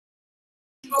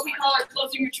what we call our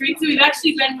closing retreat. So we've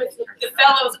actually been with the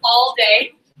fellows all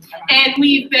day, and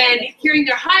we've been hearing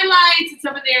their highlights and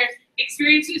some of their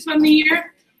experiences from the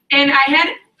year. And I had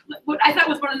what I thought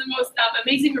was one of the most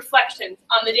amazing reflections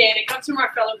on the day, and it comes from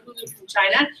our fellow Hulu from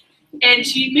China. And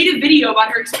she made a video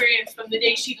about her experience from the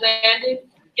day she landed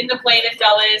in the plane at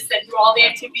Dulles and through all the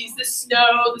activities, the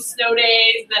snow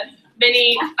days, the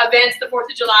many events, the 4th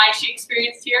of July she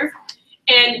experienced here.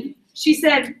 And she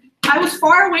said, I was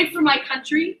far away from my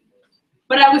country,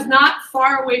 but I was not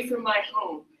far away from my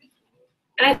home.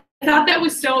 And I thought that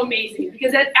was so amazing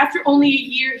because after only a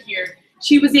year here,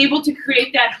 she was able to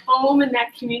create that home and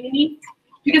that community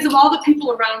because of all the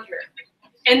people around her.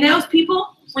 And those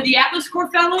people were the Atlas Corps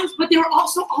Fellows, but they were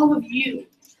also all of you.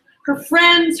 Her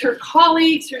friends, her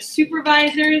colleagues, her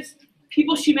supervisors,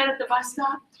 people she met at the bus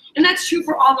stop. And that's true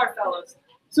for all our fellows.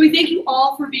 So we thank you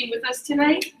all for being with us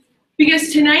tonight,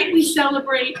 because tonight we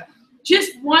celebrate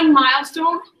just one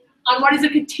milestone on what is a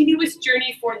continuous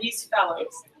journey for these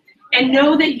fellows. And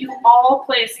know that you all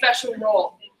play a special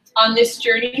role on this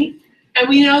journey. And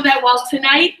we know that while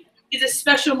tonight is a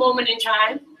special moment in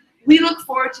time, we look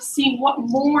forward to seeing what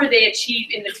more they achieve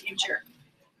in the future.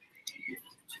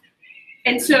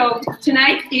 And so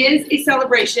tonight is a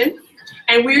celebration,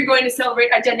 and we're going to celebrate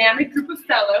a dynamic group of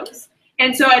fellows.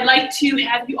 And so I'd like to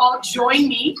have you all join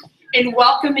me in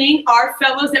welcoming our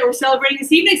fellows that we're celebrating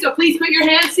this evening. So please put your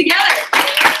hands together.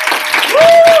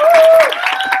 Woo!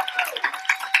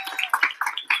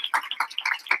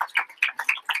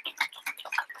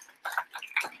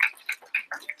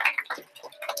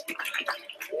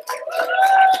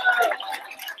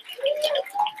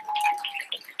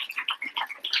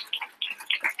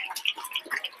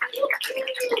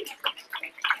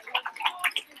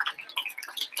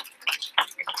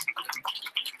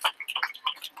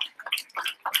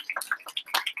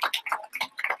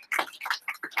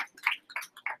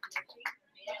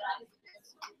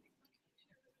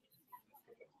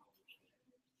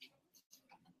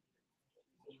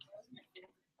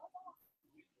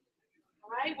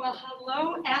 Well,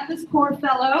 hello, Atlas Corps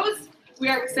Fellows. We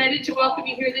are excited to welcome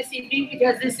you here this evening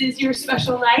because this is your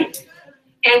special night,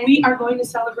 and we are going to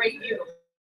celebrate you.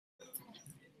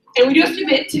 And we do have to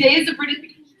admit, today is a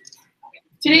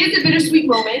bittersweet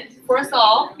moment for us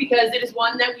all because it is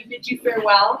one that we bid you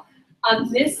farewell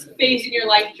on this phase in your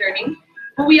life journey.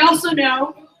 But we also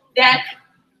know that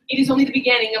it is only the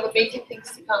beginning of amazing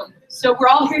things to come. So we're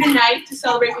all here tonight to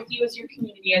celebrate with you as your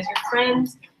community, as your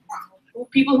friends,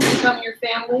 people who become your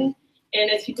family, and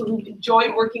as people who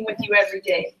enjoy working with you every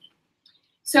day.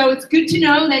 So it's good to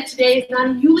know that today is not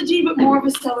a eulogy, but more of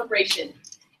a celebration.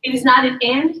 It is not an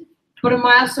end, but a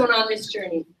milestone on this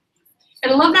journey.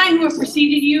 And alumni who have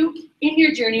preceded you in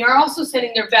your journey are also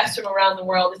sending their best from around the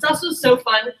world. It's also so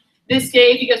fun this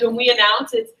day because when we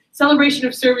announce it's Celebration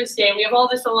of Service Day, we have all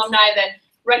this alumni that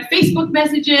write Facebook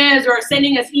messages or are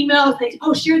sending us emails. They,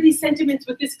 share these sentiments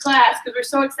with this class because we're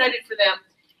so excited for them.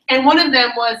 And one of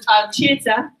them was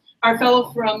Chietza, our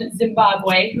fellow from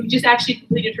Zimbabwe, who just actually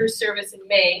completed her service in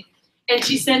May. And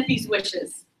she sent these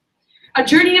wishes. A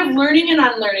journey of learning and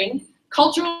unlearning,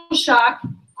 cultural shock,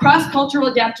 cross-cultural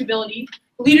adaptability,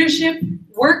 leadership,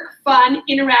 work, fun,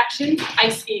 interaction,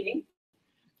 ice skating,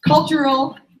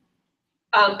 cultural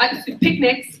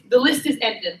picnics, the list is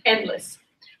endless.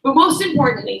 But most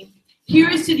importantly, here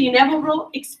is to the inevitable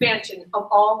expansion of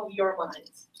all of your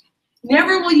minds.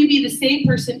 Never will you be the same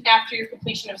person after your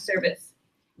completion of service.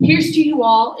 Here's to you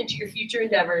all and to your future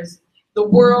endeavors. The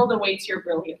world awaits your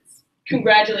brilliance.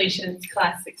 Congratulations,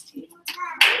 Class 16.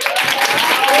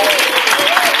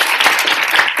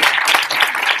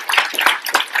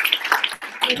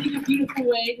 I think a beautiful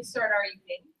way to start our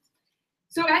evening.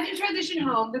 So as you transition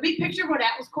home, the big picture of what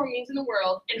Atlas Corps means in the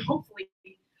world, and hopefully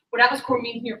what Atlas Corps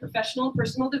means in your professional and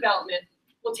personal development,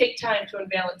 will take time to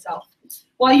unveil itself.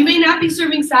 While you may not be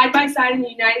serving side by side in the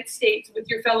United States with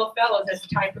your fellow fellows as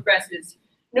time progresses,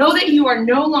 know that you are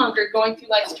no longer going through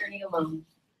life's journey alone.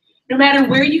 No matter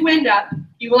where you end up,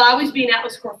 you will always be an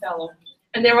Atlas Corps fellow,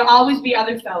 and there will always be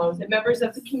other fellows and members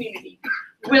of the community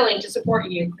willing to support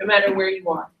you no matter where you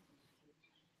are.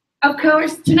 Of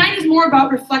course, tonight is more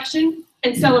about reflection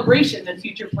and celebration than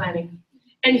future planning.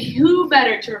 And who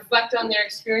better to reflect on their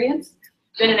experience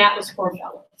than an Atlas Corps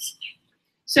fellow?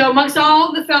 So amongst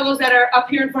all the fellows that are up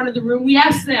here in front of the room, we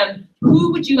asked them,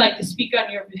 who would you like to speak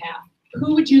on your behalf?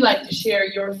 Who would you like to share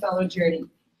your fellow journey?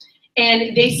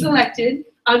 And they selected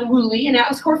Unwuli, an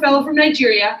Atlas Corps fellow from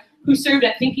Nigeria, who served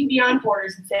at Thinking Beyond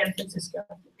Borders in San Francisco.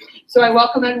 So I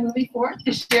welcome Unwuli forth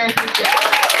to share his journey.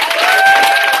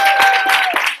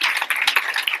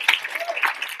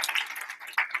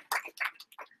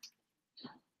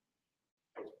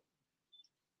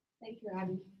 Thank you,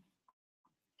 Abby.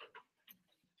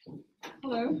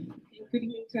 Hello, good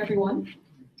evening to everyone.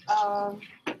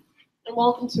 And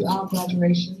welcome to our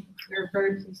graduation. We're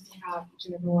very pleased to have each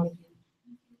and every one of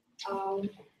you.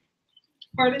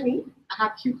 Pardon me, I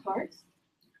have cue cards,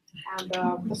 and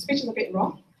the speech is a bit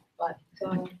rough, but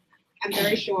I'm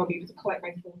very sure I'll be able to collect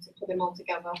my thoughts and put them all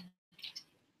together.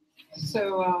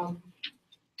 So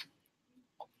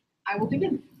I will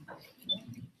begin.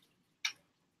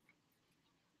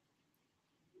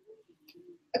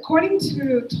 According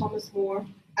to Thomas More,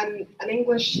 an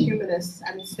English humanist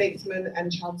and statesman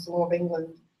and Chancellor of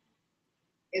England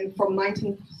from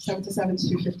 1977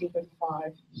 to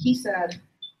 1555, he said,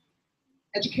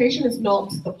 education is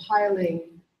not the piling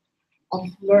of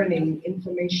learning,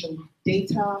 information,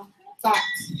 data,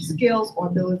 facts, skills, or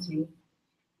ability.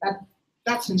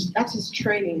 That's his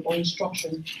training or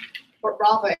instruction, but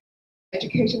rather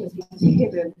education is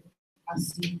hidden as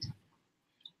seed.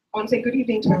 I want to say good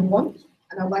evening to everyone,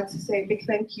 and I'd like to say a big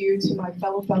thank you to my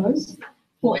fellow fellows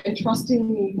for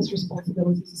entrusting me this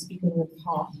responsibility to speak on their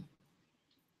behalf.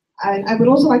 And I would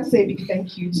also like to say a big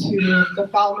thank you to the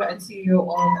founder and CEO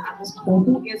of Atlas Core,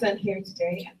 who isn't here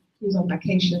today, who's on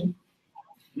vacation,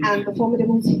 and the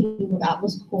formidable team of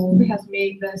Atlas Core, who has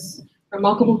made this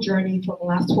remarkable journey for the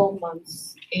last 12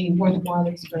 months a worthwhile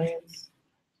experience.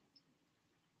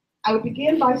 I would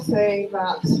begin by saying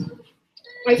that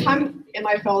my time in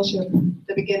my fellowship,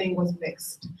 the beginning was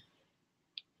mixed.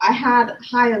 I had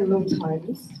high and low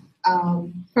times.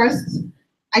 First,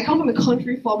 I come from a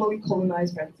country formerly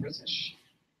colonized by the British.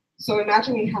 So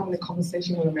imagine me having a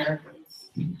conversation with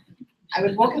Americans. I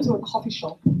would walk into a coffee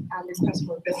shop and request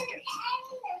for a biscuit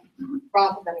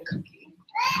rather than a cookie.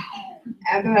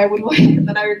 And then I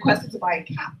requested to buy a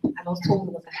cap, and I was told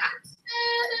it was a hat.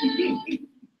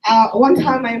 One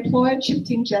time my employer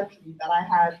chipped in gently that I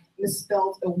had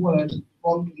misspelled a word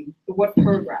wrongly, the word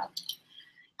program.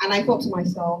 And I thought to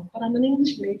myself, but I'm an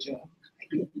English major. I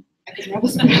could never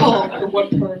spell the word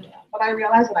program. But I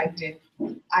realized what I did.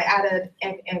 I added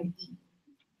MME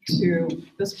to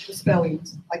the spelling,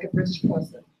 like a British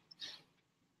person.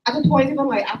 At the point, even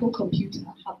my Apple computer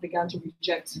had begun to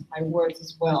reject my words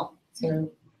as well.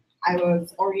 So I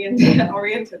was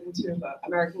oriented into the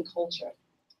American culture.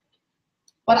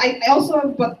 But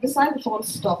besides the fun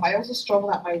stuff, I also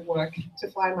struggled at my work to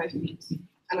find my feet,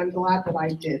 and I'm glad that I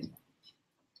did.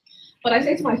 But I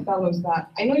say to my fellows that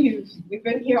I know we've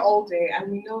been here all day,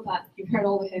 and we know that you've heard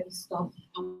all the heavy stuff,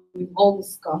 and we've all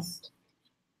discussed.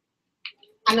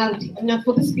 And then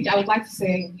for this speech, I would like to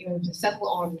say, to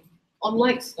settle on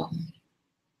light stuff.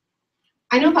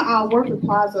 I know that our work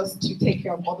requires us to take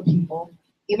care of other people,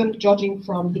 even judging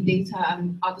from the data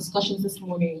and our discussions this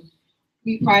morning.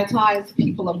 We prioritize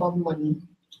people above money.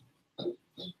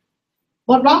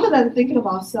 But rather than thinking of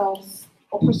ourselves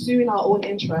or pursuing our own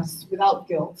interests without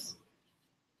guilt,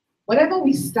 wherever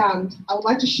we stand, I would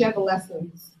like to share the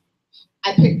lessons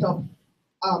I picked up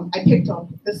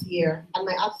this year and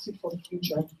my attitude for the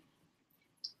future.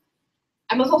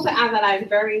 I must also add that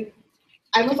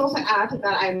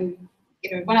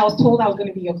when I was told I was going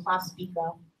to be your class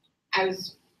speaker, I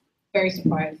was very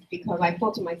surprised because I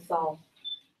thought to myself,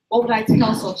 what would I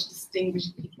tell such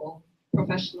distinguished people,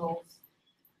 professionals?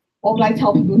 What would I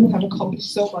tell people who have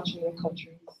accomplished so much in their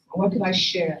countries? And what could I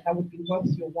share that would be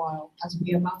worth your while as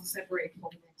we are about to separate for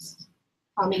the next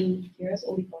how many years?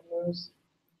 Only God knows.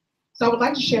 So I would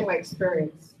like to share my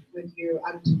experience with you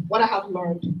and what I have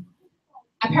learned.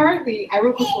 Apparently, I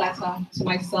wrote this letter to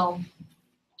myself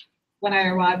when I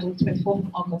arrived on the 24th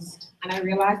of August, and I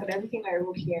realized that everything I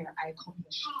wrote here, I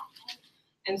accomplished.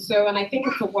 And I think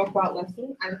it's a worthwhile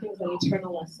lesson, and I think it's an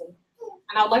eternal lesson.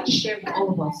 And I would like to share with all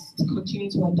of us to continue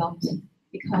to adopt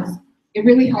because it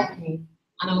really helped me,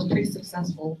 and I was pretty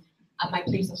successful at my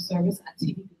place of service at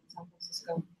TVB in San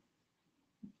Francisco.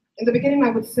 In the beginning, I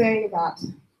would say that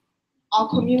our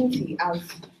community as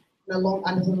an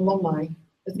alumni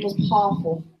is the most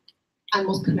powerful and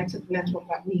most connected network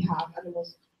that we have, and the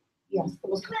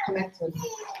most connected.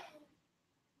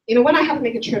 When I had to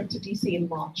make a trip to DC in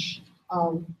March,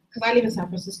 because I live in San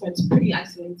Francisco, it's pretty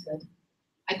isolated.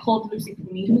 I called Lucy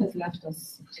Puni, who has left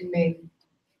us in May,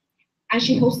 and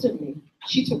she hosted me.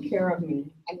 She took care of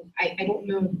me, and I don't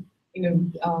know,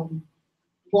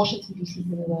 Washington DC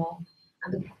really well,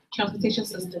 and the transportation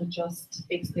system just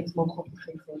makes things more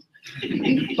complicated.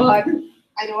 But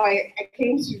I know I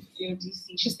came to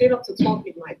DC. She stayed up to 12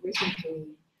 midnight waiting for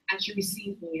me, and she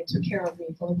received me and took care of me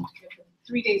for the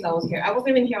 3 days I was here. I wasn't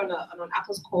even here on an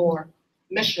Atlas Core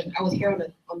mission. I was here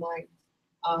on my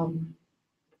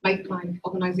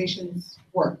organization's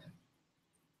work.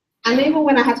 And even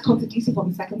when I had to come to DC for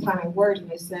the second time, I worried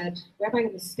and I said, where am I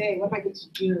going to stay? What am I going to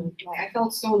do? Like, I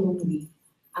felt so lonely.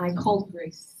 And I called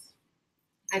Grace.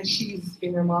 And she's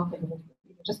been remarkable,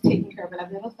 just taking care of it.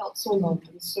 I've never felt so loved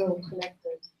and so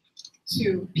connected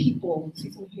to people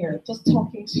sitting here, just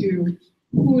talking to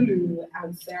Hulu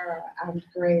and Sarah and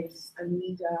Grace and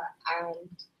Nida and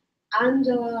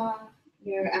Angela,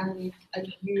 you know,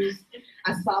 and Hughes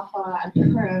and Safa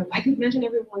and Prem. I could mention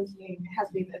everyone's name. It has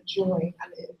been a joy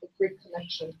and a great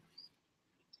connection.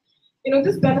 You know,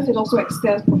 this benefit also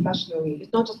extends professionally.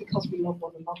 It's not just because we love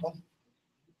one another.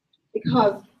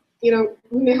 Because, you know,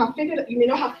 you may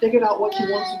not have figured out what you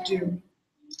want to do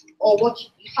or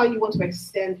how you want to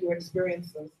extend your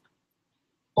experiences.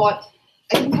 But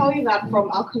I can tell you that from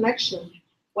our connection,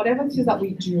 whatever it is that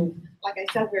we do, like I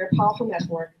said, we're a powerful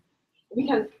network. We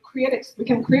can create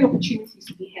opportunities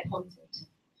to be headhunted.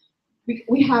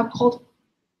 We have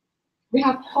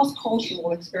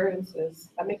cross-cultural experiences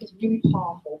that make us really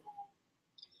powerful.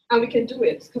 And we can do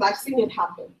it because I've seen it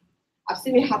happen. I've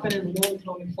seen it happen in the World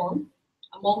Economic Forum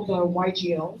among the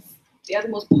YGLs. They are the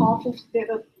most powerful, within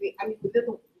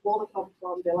the World Economic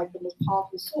Forum, they're like the most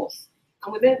powerful source.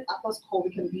 And within Atlas Core,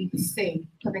 we can be the same,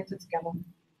 connected together.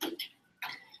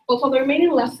 But for the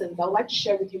remaining lessons, I would like to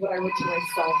share with you what I wrote to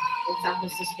myself in San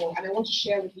Francisco, and I want to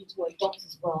share with you to adopt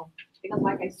as well. Because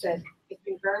like I said, it's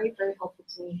been very, very helpful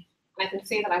to me. And I can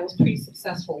say that I was pretty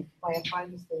successful by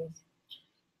applying these things.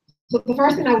 So the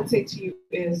first thing I would say to you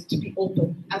is to be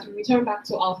open. As we return back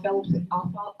to our fellow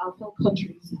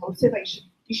countries, I would say that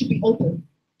you should be open.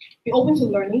 Be open to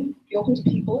learning, be open to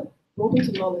people, be open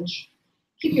to knowledge.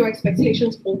 Keep your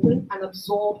expectations open and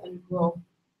absorb and grow.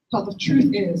 Because the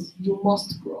truth is, you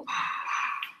must grow.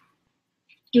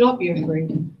 Do not be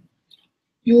afraid.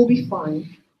 You will be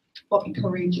fine, but be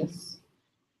courageous.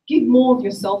 Give more of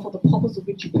yourself for the purpose of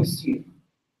which you pursue.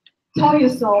 Tell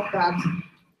yourself that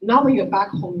now that you're back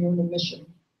home, you're on a mission.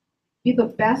 Be the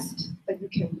best that you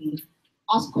can be.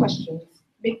 Ask questions,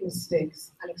 make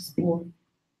mistakes, and explore.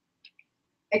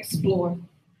 Explore.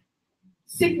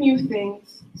 Seek new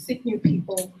things, seek new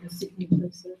people, and seek new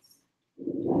places.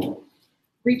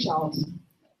 Reach out.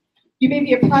 You may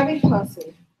be a private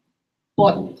person,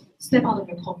 but step out of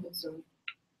your comfort zone.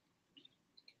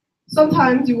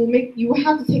 Sometimes you will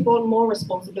have to take on more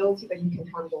responsibility than you can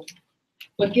handle,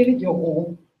 but give it your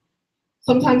all.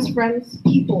 Sometimes, friends,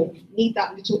 people need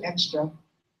that little extra.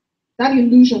 That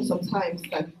illusion sometimes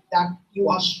that you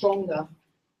are stronger,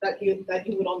 that you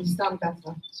would understand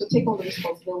better. So take on the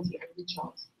responsibility and reach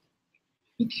out.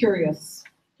 Be curious.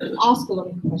 Ask a lot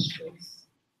of questions.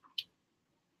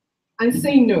 And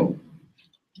say no.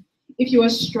 If you are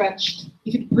stretched,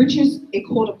 if it breaches a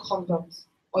code of conduct,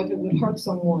 or if it would hurt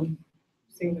someone,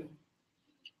 say no.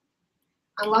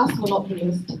 And last but not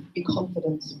least, be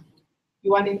confident.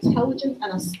 You are intelligent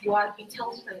and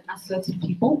assertive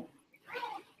people,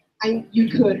 and you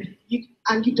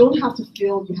don't have to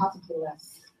feel you have to do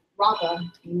less. Rather,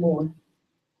 be more.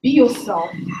 Be yourself.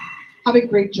 Have a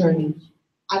great journey.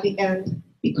 At the end,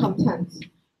 be content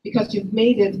because you've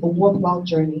made it a worthwhile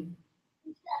journey.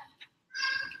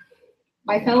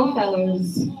 My fellow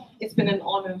fellows, it's been an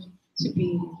honor to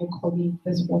be your colleague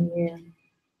this 1 year.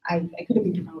 I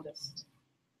couldn't be proudest.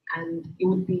 And it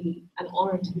would be an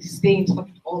honor to stay in touch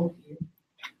with all of you.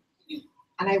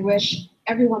 And I wish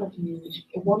every one of you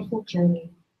a wonderful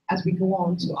journey as we go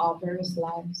on to our various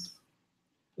lives.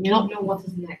 We may not know what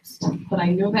is next, but I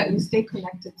know that we stay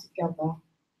connected together.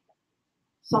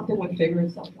 Something will figure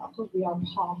itself out because we are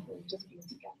powerful just being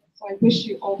together. So I wish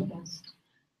you all the best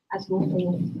as we go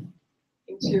forth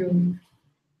into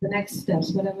the next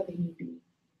steps, whatever they may be.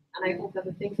 And I hope that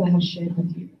the things I have shared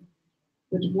with you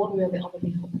would one way or the other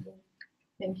be helpful.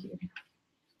 Thank you.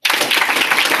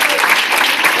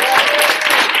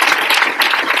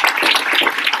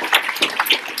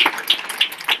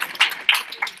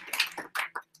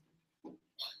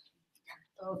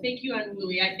 Oh, thank you,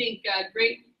 Anwuli. I think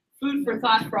great food for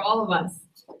thought for all of us.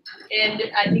 And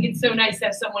I think it's so nice to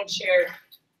have someone share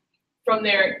from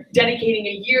their dedicating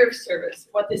a year of service,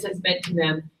 what this has meant to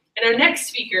them. And our next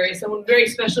speaker is someone very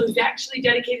special who's actually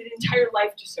dedicated an entire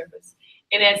life to service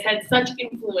and has had such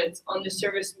influence on the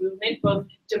service movement, both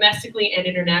domestically and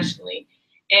internationally.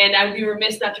 And I would be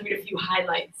remiss not to read a few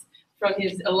highlights from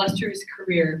his illustrious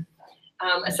career.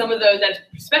 Some of those that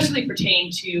especially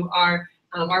pertain to our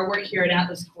work here at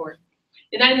Atlas Corps.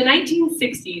 In the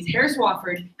 1960s, Harris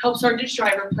Wofford helped Sergeant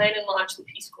Shriver plan and launch the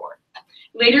Peace Corps.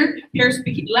 Later, Harris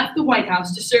left the White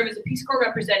House to serve as a Peace Corps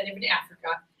representative in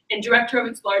Africa and director of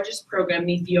its largest program in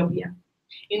Ethiopia.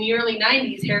 In the early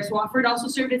 90s, Harris Wofford also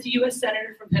served as a U.S.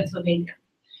 Senator from Pennsylvania.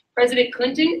 President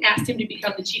Clinton asked him to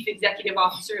become the chief executive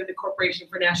officer of the Corporation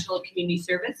for National Community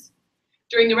Service.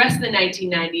 During the rest of the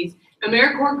 1990s,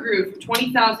 AmeriCorps grew from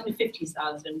 20,000 to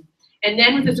 50,000, and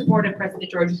then with the support of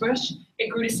President George Bush, it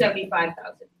grew to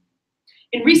 75,000.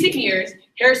 In recent years,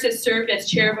 Harris has served as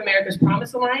chair of America's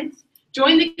Promise Alliance,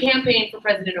 joined the campaign for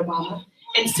President Obama,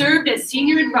 and served as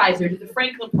senior advisor to the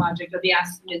Franklin Project of the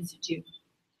Aspen Institute.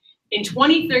 In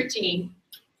 2013,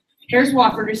 Harris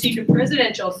Wofford received a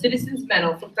Presidential Citizens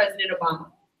Medal from President Obama.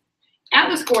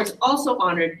 Atlas Corps is also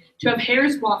honored to have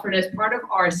Harris Wofford as part of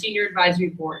our Senior Advisory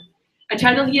Board, a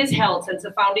title he has held since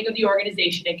the founding of the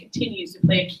organization and continues to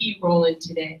play a key role in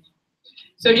today.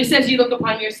 So just as you look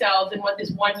upon yourselves and what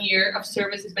this 1 year of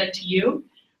service has meant to you,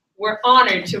 we're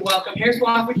honored to welcome Harris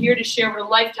Wofford here to share what a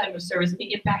lifetime of service and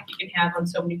the impact he can have on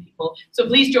so many people. So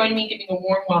please join me in giving a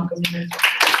warm welcome to Harris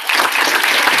Wofford.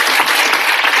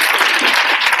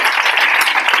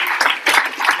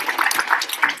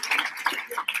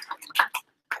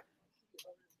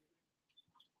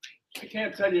 I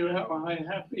can't tell you how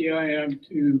happy I am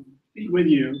to be with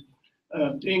you.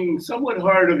 Being somewhat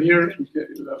hard of hearing,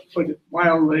 to put it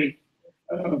mildly,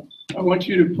 I want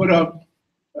you to put up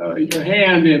your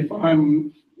hand if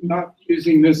I'm not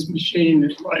using this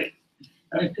machine right.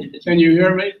 Can you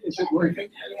hear me? Is it working?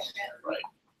 Right.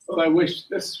 Well, I wish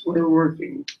this were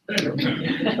working better.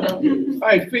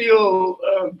 I feel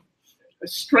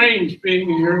strange being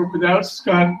here without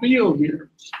Scott Beal here.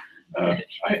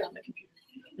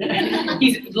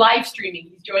 He's live streaming.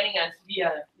 He's joining us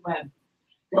via web.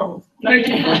 Well, thank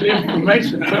you for the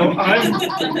information. So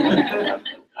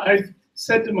I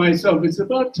said to myself, it's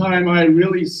about time I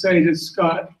really say to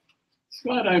Scott,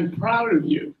 Scott, I'm proud of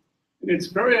you. And it's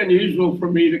very unusual for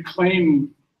me to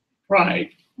claim pride,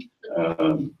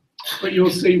 but you'll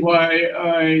see why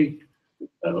I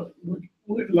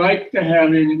would like to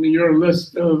have in your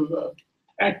list of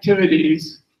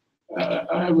activities.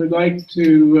 I would like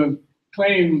to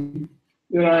claim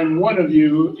that I'm one of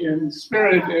you in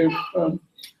spirit, if,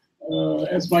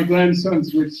 as my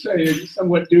grandsons would say, it's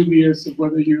somewhat dubious of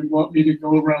whether you want me to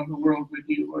go around the world with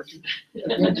you or to.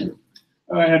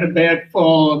 I had a bad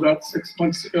fall about 6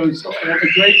 months ago, so I have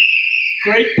a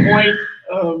great point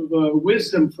of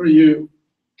wisdom for you.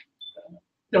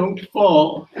 Don't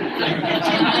fall. And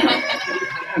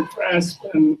for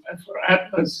Aspen and for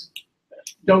Atlas,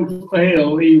 don't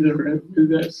fail either with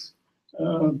this.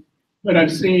 But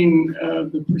I've seen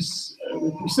the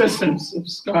persistence of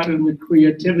Scott and the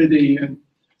creativity, and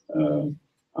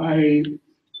I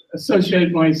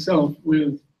associate myself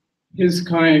with his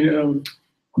kind of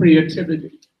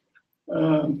creativity.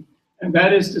 And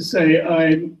that is to say,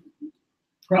 I'm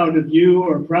proud of you,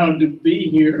 or proud to be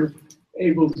here,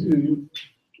 able to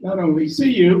not only see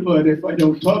you, but if I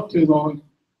don't talk too long,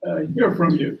 hear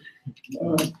from you.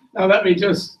 Now let me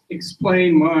just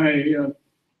explain my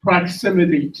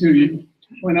proximity to you.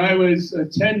 When I was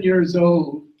 10 years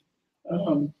old,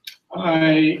 for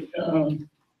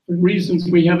reasons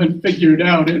we haven't figured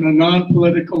out, in a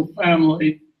non-political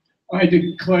family, I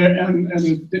declared, and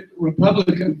a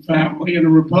Republican family in a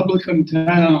Republican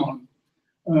town,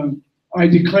 I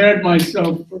declared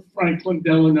myself for Franklin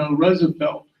Delano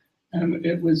Roosevelt, and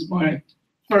it was my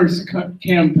first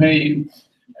campaign.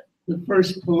 The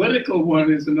first political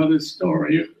one is another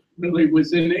story. It really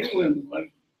was in England when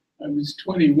I was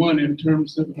 21 in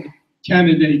terms of a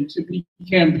candidate to be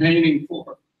campaigning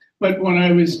for. But when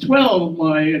I was 12,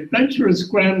 my adventurous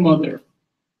grandmother,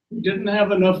 who didn't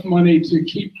have enough money to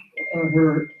keep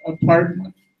her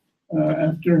apartment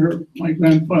after my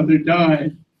grandfather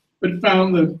died, but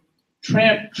found the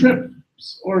Tramp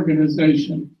Trips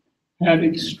organization had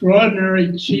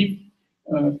extraordinary cheap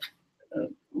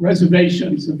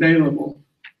reservations available.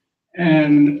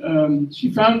 And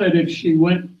she found that if she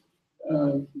went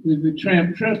with the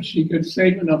Tramp Trip, she could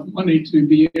save enough money to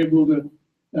be able to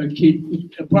keep the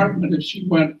apartment if she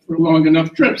went for long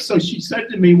enough trips. So she said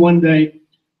to me one day,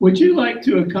 would you like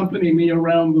to accompany me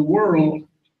around the world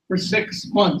for 6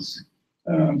 months?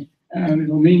 And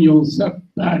it'll mean you'll step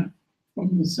back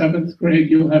from the 7th grade,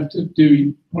 you'll have to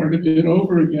do part of it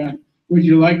over again. Would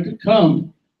you like to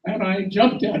come? And I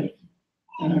jumped at it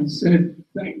and said,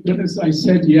 thank goodness I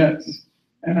said yes.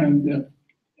 And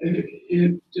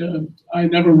I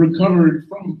never recovered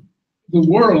from the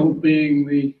world being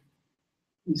the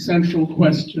central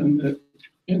question that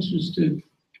interested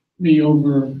me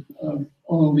over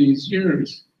all these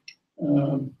years.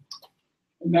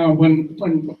 Now, when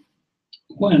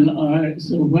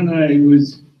I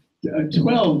was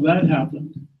 12, that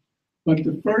happened. But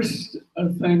the first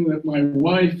thing that my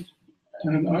wife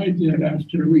and I did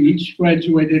after we each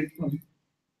graduated from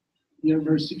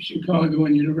University of Chicago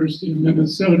and University of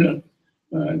Minnesota,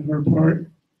 in her part,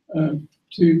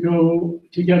 to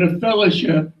get a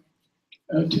fellowship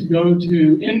to go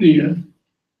to India.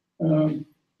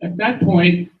 At that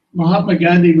point, Mahatma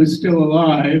Gandhi was still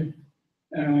alive,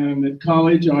 and at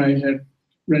college I had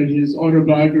read his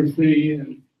autobiography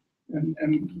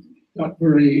and got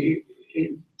very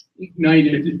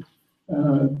ignited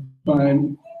by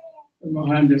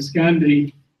Mohandas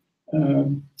Gandhi,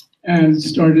 and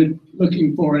started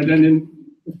looking for it. And in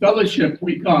the fellowship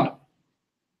we got,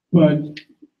 but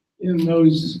in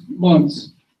those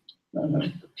months,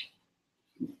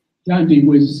 Gandhi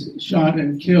was shot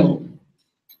and killed.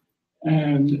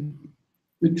 And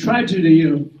the tragedy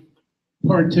of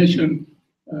partition,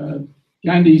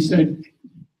 Gandhi said,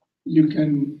 you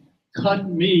can cut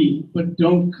me, but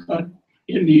don't cut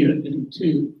India in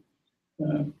two.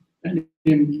 And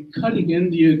in cutting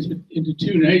India into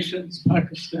two nations,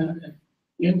 Pakistan and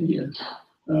India,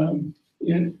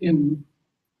 in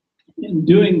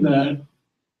doing that,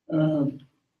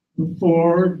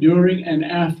 before, during, and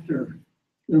after,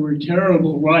 there were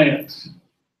terrible riots.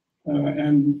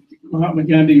 And Mahatma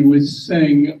Gandhi was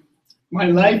saying, my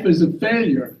life is a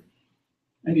failure.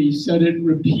 And he said it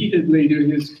repeatedly to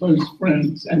his close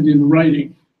friends and in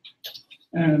writing.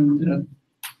 And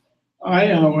I,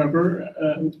 however,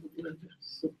 with the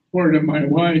support of my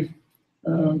wife,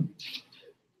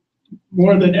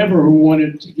 more than ever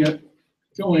wanted to get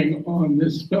going on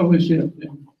this fellowship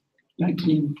in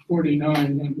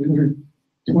 1949 when we were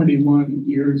 21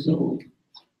 years old.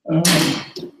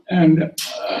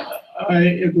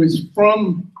 It was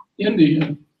from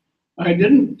India. I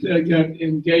didn't get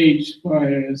engaged by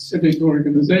a civic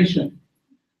organization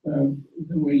the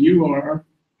way you are,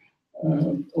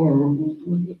 or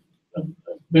a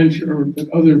venture that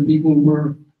other people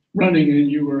were running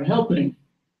and you were helping.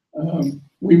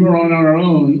 We were on our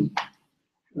own.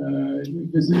 We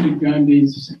visited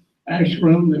Gandhi's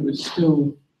ashram that was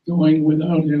still going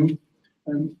without him,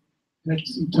 and had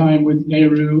some time with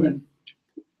Nehru, and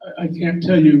I can't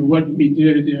tell you what we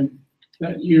did in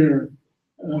that year.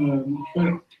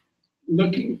 But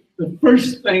the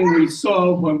first thing we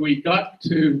saw when we got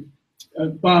to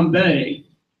Bombay,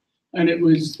 and it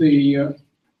was the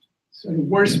sort of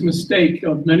worst mistake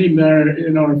of many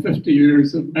in our 50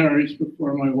 years of marriage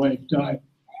before my wife died.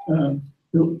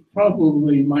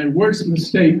 Probably my worst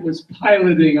mistake was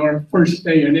piloting our first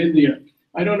day in India.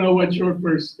 I don't know what your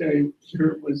first day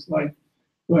here was like,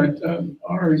 but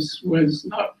ours was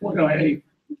not what I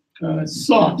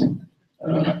sought.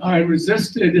 I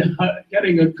resisted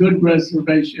getting a good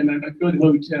reservation and a good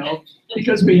hotel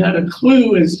because we had a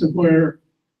clue as to where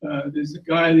there's a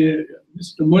guy,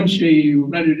 Mr. Munshi, who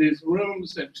rented his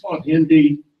rooms and taught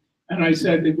Hindi. And I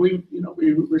said that we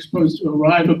were supposed to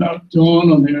arrive about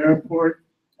dawn on the airport,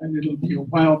 and it'll be a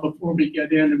while before we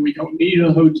get in, and we don't need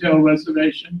a hotel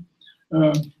reservation.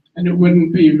 And it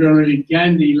wouldn't be very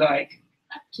Gandhi-like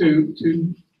to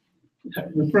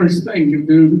the first thing to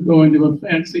do, go into a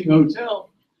fancy hotel.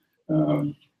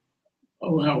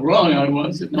 Oh, how wrong I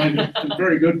was. It might have been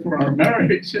very good for our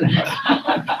marriage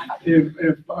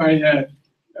if I had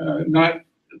not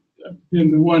been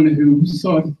the one who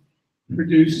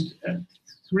produced at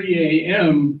 3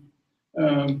 a.m.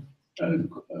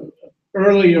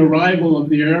 Early arrival of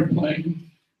the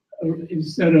airplane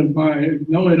instead of my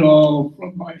know-it-all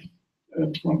from my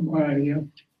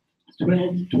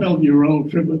 12-year-old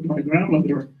trip with my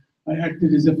grandmother. I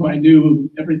acted as if I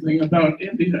knew everything about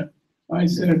India. I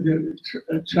said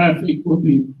that traffic will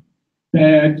be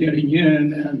bad getting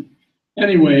in, and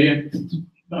anyway, at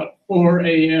about 4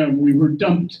 a.m. we were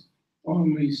dumped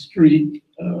on the street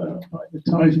by the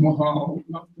Taj Mahal,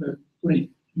 not the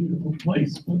great beautiful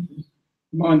place, but the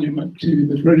monument to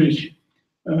the British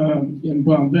in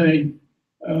Bombay.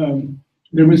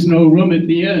 There was no room at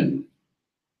the inn.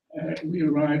 We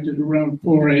arrived at around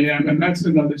 4 a.m. and that's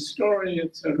another story,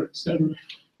 et cetera, et cetera.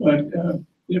 But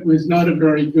it was not a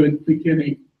very good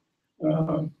beginning.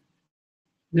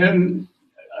 Then,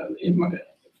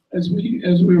 as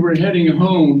we were heading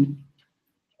home,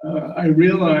 I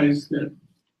realized that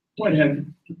what had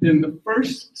been the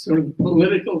first sort of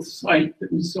political sight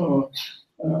that we saw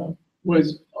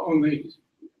was on the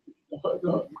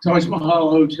Taj Mahal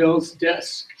Hotel's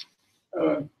desk,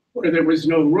 where there was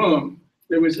no room.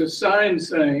 There was a sign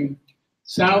saying,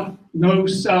 "No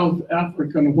South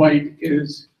African white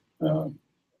is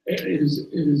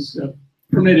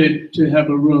permitted to have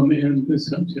a room in this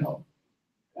hotel."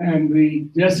 And the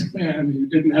desk man, who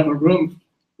didn't have a room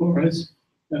for us,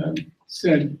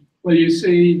 said, "Well, you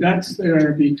see, that's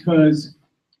there because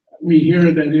we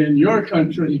hear that in your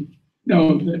country,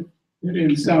 no, that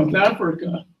in South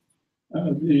Africa,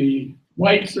 the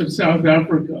whites of South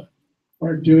Africa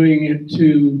are doing it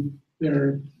to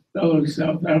their fellow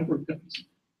South Africans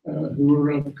who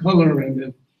are of color,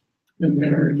 and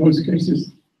they're in most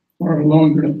cases far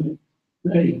longer than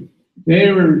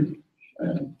they were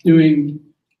doing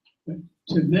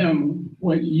to them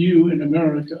what you in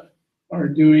America are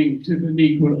doing to the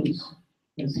Negroes,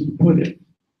 as he put it.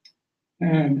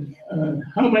 And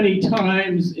how many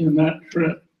times in that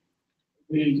trip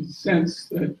the sense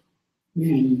that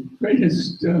the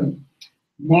greatest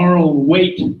moral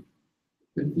weight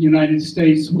that the United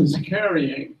States was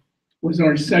carrying was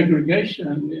our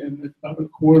segregation in about a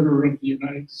quarter of the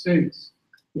United States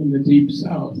in the Deep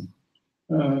South.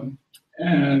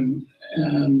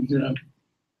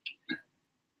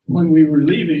 When we were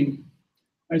leaving,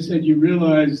 I said, you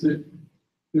realize that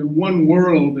the one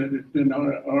world that had been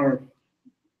our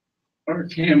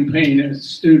campaign as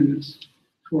students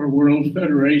for World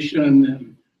Federation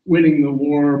and winning the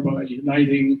war by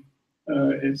uniting,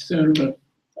 etc.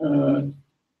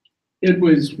 It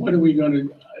was, what are we going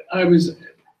to, I was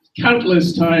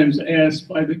countless times asked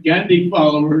by the Gandhi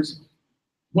followers,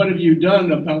 what have you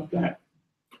done about that?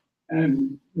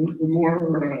 And the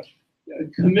more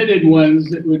committed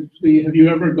ones, it would be, have you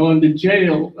ever gone to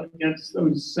jail against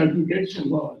those segregation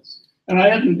laws? And I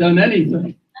haven't done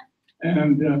anything.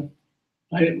 And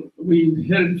we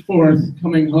headed forth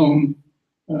coming home,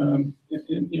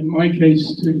 in my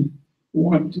case, to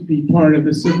want to be part of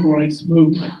the civil rights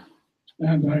movement.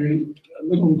 And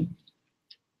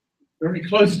very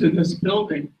close to this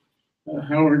building,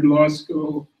 Howard Law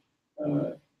School,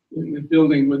 in the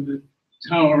building with the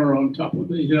tower on top of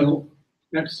the hill,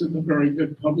 next to the very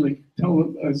good public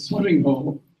swimming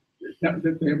hole that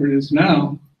there is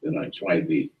now, that I tried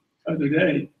the other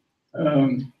day.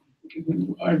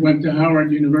 I went to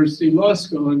Howard University Law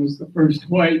School and was the first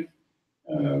white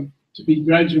to be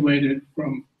graduated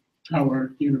from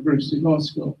Howard University Law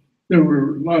School. There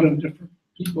were a lot of different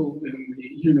people in the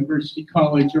University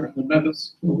College or in the medical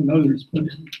school and others, but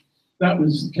that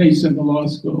was the case in the law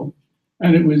school.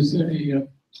 And it was a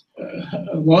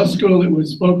law school that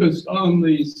was focused on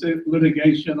the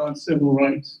litigation on civil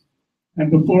rights. And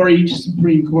before each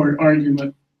Supreme Court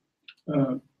argument,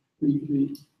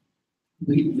 the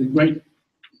great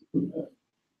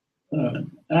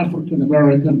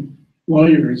African-American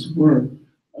lawyers were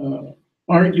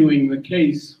arguing the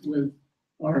case with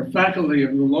our faculty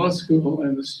of the law school,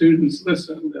 and the students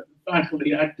listened, and the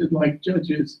faculty acted like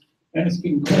judges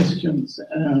asking questions,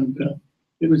 and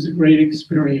it was a great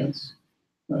experience.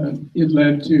 It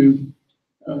led to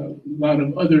a lot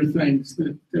of other things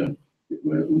that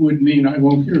would mean I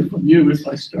won't hear from you if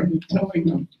I started telling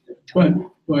them.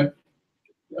 But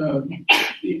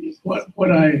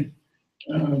what I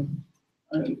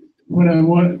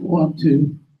want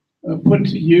to put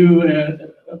to you,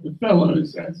 the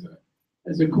fellows,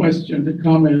 as a question to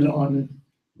comment on it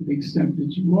to the extent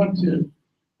that you want to.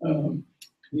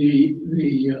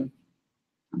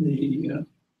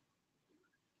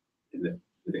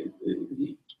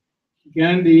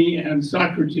 Gandhi and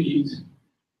Socrates,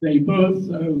 they both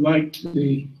liked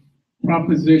the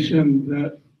proposition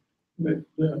that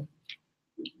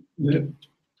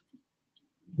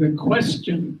the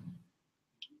question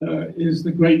is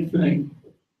the great thing,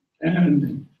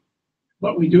 and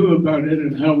what we do about it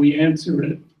and how we answer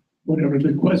it, whatever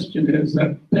the question is,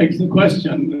 that begs the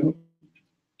question.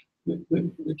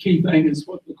 The key thing is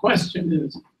what the question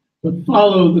is, but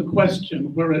follow the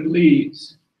question where it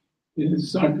leads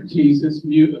is Socrates'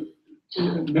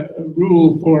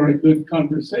 rule for a good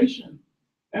conversation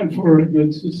and for a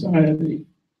good society.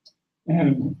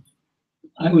 And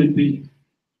I would be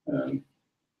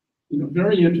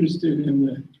very interested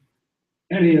in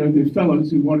any of the fellows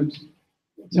who wanted to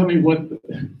tell me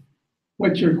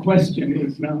what your question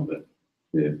is now that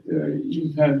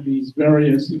you've had these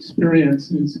various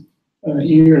experiences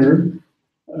here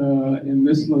in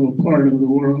this little part of the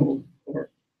world,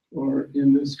 or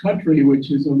in this country,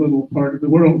 which is a little part of the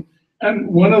world. And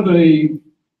one of the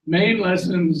main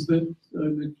lessons that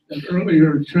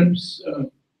earlier trips,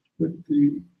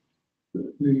 the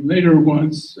later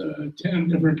ones, 10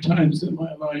 different times in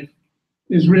my life,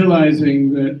 is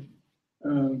realizing that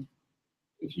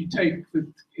if you take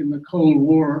in the Cold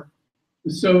War,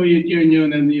 the Soviet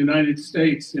Union and the United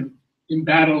States in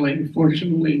battling,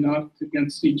 fortunately not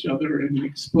against each other in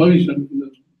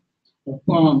explosion of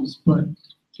bombs, but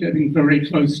getting very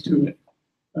close to it.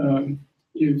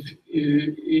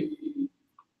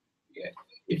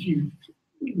 If you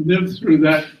lived through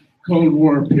that Cold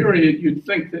War period, you'd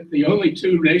think that the only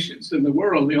two nations in the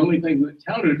world, the only thing that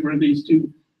counted were these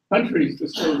two countries, the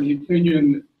Soviet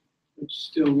Union, which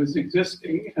still was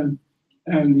existing, and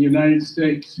and the United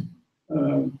States.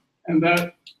 And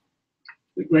that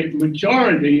the great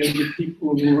majority of the people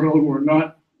in the world were not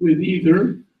with either,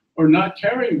 or not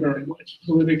caring very much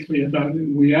politically about it.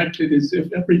 And we acted as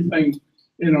if everything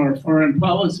in our foreign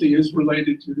policy is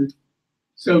related to the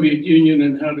Soviet Union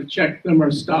and how to check them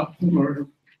or stop them or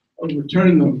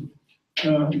overturn them.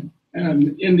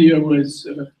 And India was,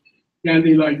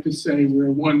 Gandhi liked to say, we're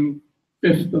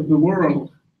 1/5 of the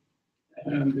world.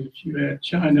 And if you add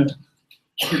China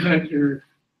to that, you're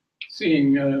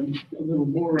seeing a little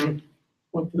more of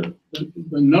what the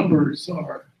numbers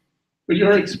are. But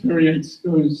your experience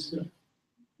goes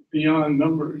beyond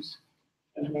numbers,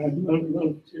 and I'd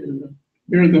love to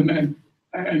hear them. And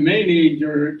I may need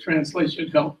your translation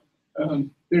help.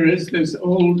 There is this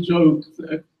old joke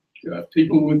that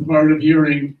people with hard of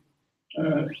hearing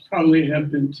probably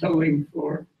have been telling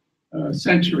for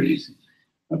centuries.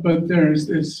 But there's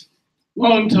this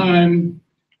long-time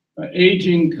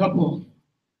aging couple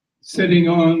sitting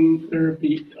on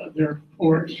their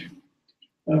porch,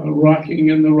 rocking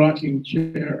in the rocking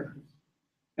chair.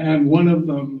 And one of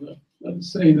them,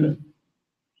 let's say the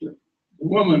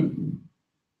woman,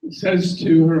 says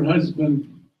to her husband,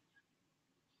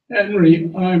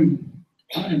 Henry, I'm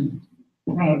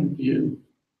proud of you.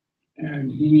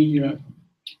 And he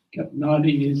kept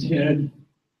nodding his head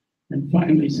and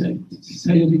finally said,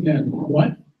 say it again,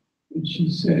 what? And she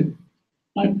said,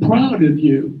 I'm proud of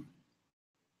you.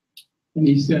 And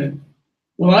he said,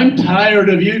 well, I'm tired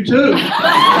of you too.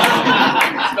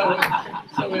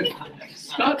 so if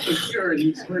Scott was here, and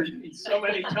he's heard me so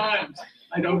many times,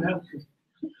 I don't have to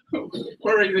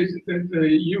worry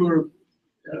that you were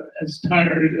as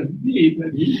tired of me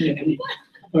that he may be.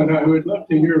 But I would love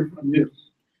to hear from you.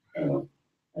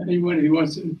 Anyone who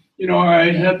wants to,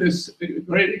 I had this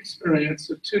great experience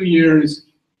of 2 years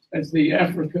as the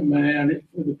African man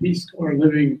for the Peace Corps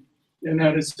living in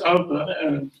Addis Ababa,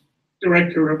 and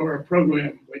director of our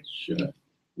program, which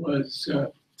was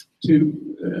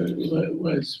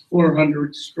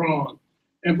 400 strong.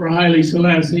 Emperor Haile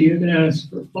Selassie had asked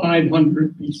for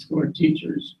 500 Peace Corps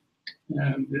teachers.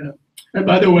 And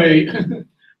by the way,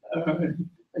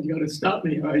 you got to stop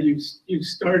me. You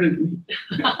started me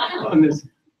on this.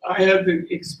 I had the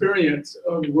experience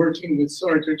of working with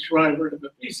Sergeant Shriver in the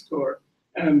Peace Corps.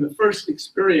 And the first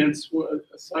experience was,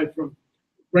 aside from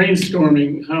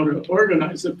brainstorming how to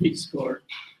organize a Peace Corps,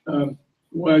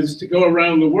 was to go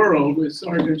around the world with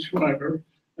Sergeant Shriver.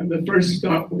 And the first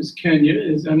stop was Kenya.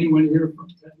 Is anyone here from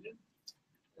Kenya?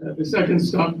 The second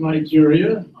stop,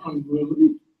 Nigeria,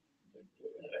 Honolulu.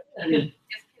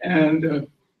 And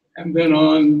then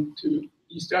on to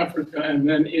East Africa, and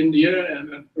then India,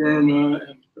 and then Burma,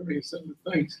 and various other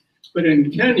things. But in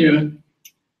Kenya,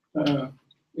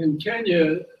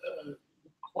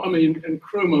 Kwame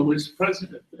Nkrumah was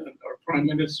president then, or prime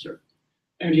minister,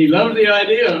 and he loved the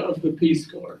idea of the Peace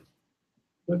Corps.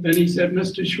 But then he said,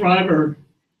 Mr. Shriver,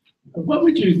 what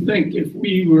would you think if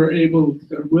we were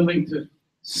willing to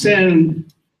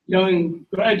send young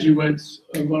graduates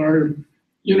of our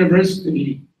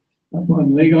university up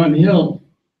on Legon Hill?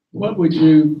 What would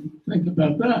you think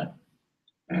about that?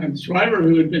 And Shriver,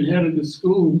 who had been head of the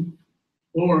school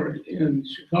board in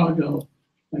Chicago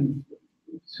and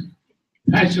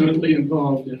passionately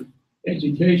involved in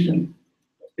education,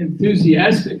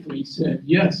 enthusiastically said,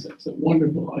 yes, that's a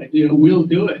wonderful idea, we'll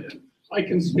do it. And I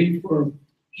can speak for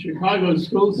Chicago's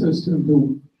school system,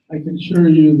 who I can assure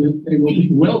you that they will be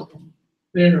welcome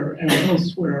there and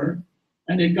elsewhere.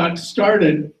 And it got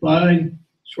started by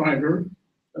Shriver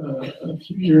a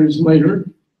few years later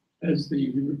as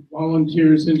the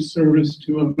Volunteers in Service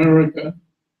to America.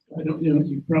 I don't know,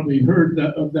 you probably heard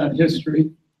of that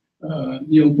history.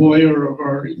 Neil Boyer of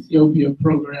our Ethiopia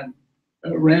program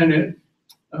ran it.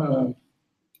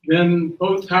 Then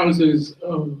both houses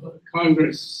of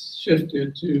Congress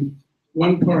shifted to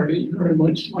one party, very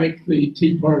much like the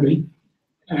Tea Party,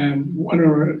 and one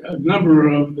or a number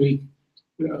of the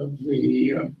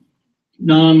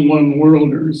non-one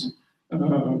worlders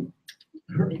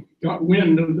got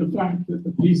wind of the fact that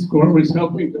the Peace Corps was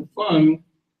helping to fund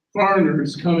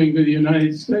foreigners coming to the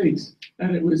United States.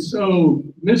 And it was so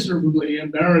miserably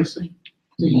embarrassing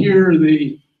to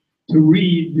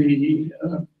read the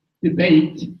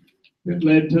debate that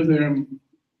led to them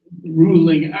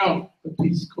ruling out the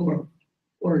Peace Corps,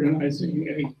 organizing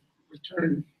a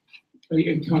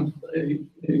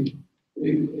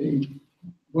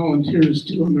Volunteers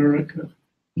to America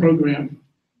program.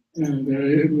 And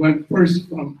it went first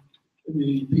from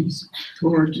the Peace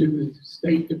Corps to the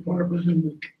State Department, and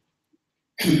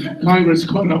the Congress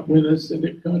caught up with us, and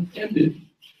it got ended.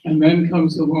 And then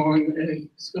comes along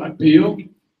Scott Beale,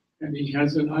 and he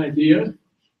has an idea,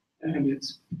 and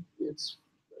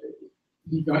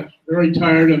he got very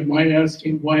tired of my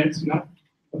asking why it's not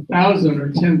 1,000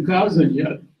 or 10,000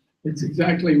 yet. It's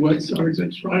exactly what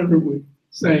Sergeant Shriver would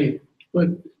say, but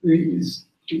these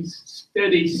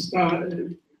steady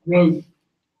growth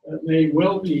may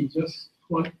well be just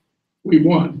what we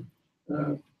want.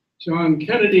 John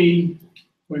Kennedy,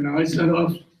 when I set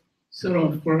off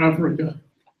for Africa,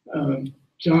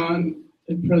 John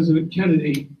and President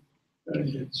Kennedy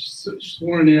had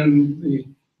sworn in the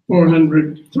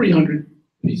 300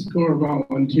 Peace Corps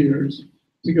volunteers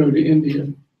to go to India.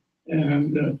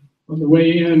 And on the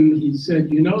way in, he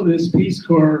said, you know, this Peace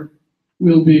Corps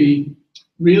will be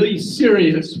really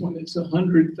serious when it's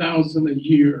 100,000 a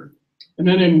year. And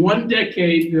then in 1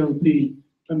 decade, there'll be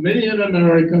 1 million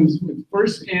Americans with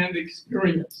firsthand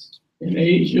experience in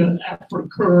Asia,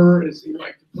 Africa, as he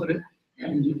liked to put it,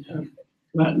 and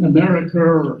Latin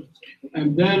America.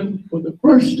 And then for the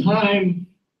first time,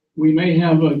 we may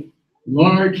have a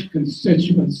large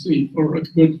constituency for a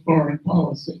good foreign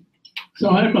policy.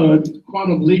 So I'm a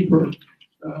quantum leaper,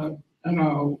 and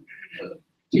I'll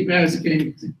keep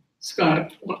asking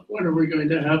Scott, when are we going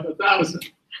to have 1,000?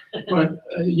 But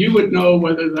you would know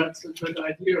whether that's a good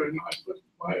idea or not. But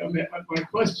my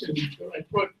question that I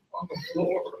put on the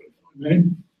floor,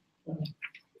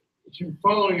 if you're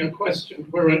following a question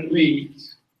where it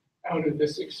leads out of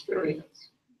this experience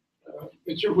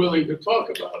that you're willing to talk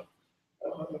about,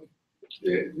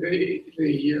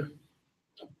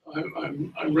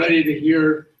 I'm ready to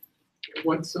hear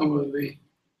what some of the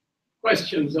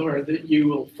questions are that you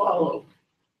will follow.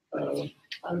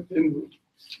 I've been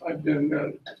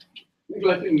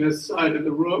neglecting this side of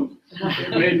the room.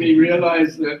 It made me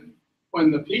realize that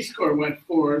when the Peace Corps went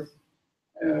forth,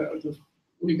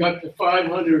 we got to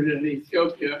 500 in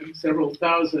Ethiopia and several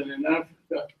thousand in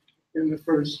Africa in the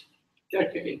first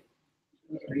decade,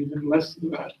 or even less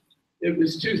than that. It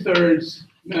was 2/3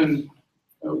 men,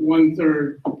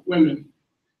 1/3 women.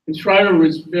 And Shriver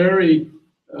was very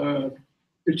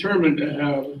determined to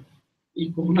have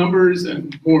equal numbers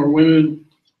and more women.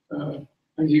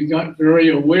 And he got very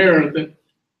aware that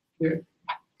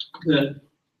the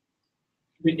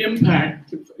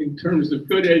impact in terms of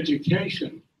good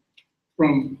education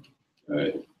from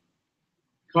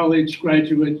college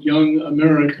graduate young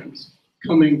Americans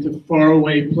coming to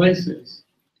faraway places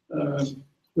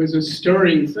was a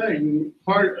stirring thing,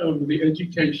 part of the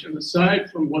education aside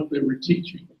from what they were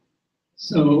teaching.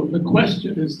 So the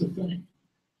question is the thing.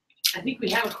 I think we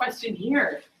have a question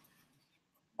here.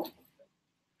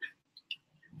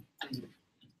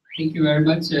 Thank you very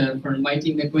much for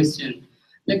inviting the question.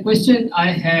 The question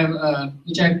I have,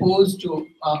 which I posed to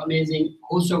Amazing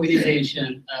Host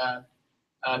Organization,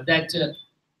 that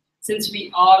since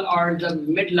we all are the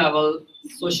mid-level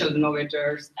social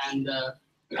innovators and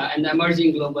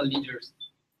emerging global leaders,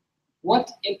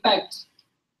 what impact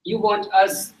you want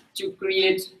us to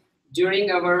create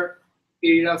during our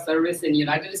period of service in the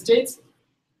United States,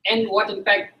 and what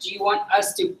impact do you want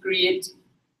us to create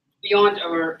beyond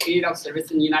our period of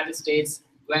service in the United States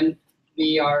when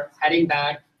we are heading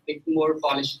back with more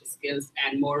polished skills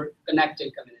and more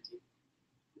connected community?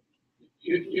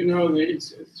 You know,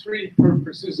 it's 3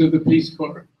 purposes of the Peace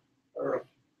Corps, or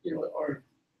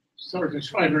Sergeant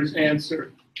Shriver's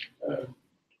answer.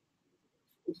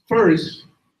 First,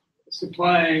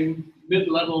 supplying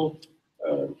mid-level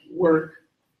work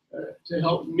to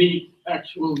help meet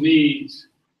actual needs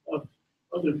of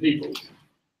other people.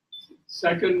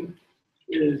 Second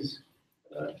is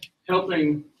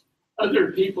helping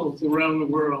other peoples around the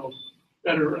world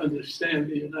better understand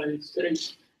the United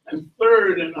States. And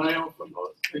third, and I often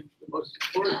think the most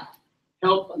important,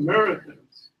 help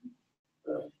Americans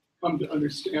come to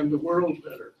understand the world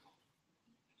better.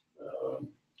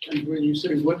 And when you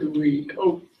say, what do we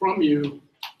hope from you?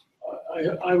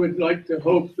 I would like to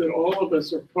hope that all of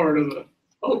us are part of an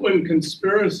open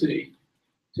conspiracy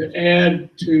to add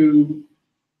to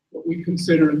what we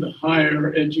consider the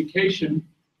higher education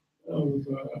of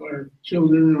our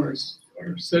children, our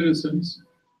citizens,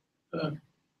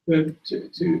 that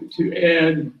to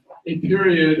add a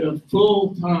period of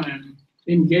full-time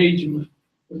engagement,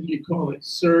 whether you call it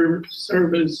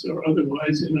service or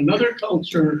otherwise, in another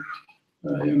culture,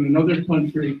 in another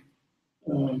country.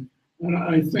 And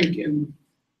I think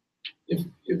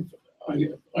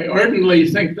I ardently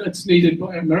think that's needed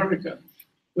by America,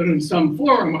 but in some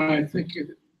form, I think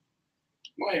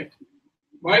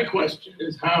my question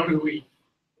is, how do we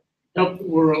help the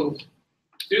world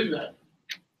do that?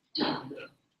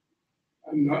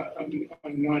 And,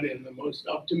 I'm not in the most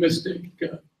optimistic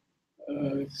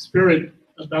spirit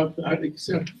about that,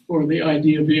 except for the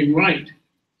idea of being right.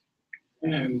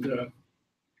 And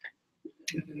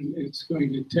And it's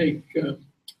going to take,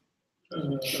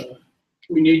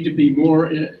 we need to be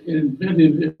more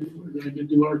inventive if we're going to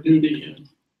do our duty. And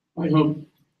I hope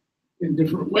in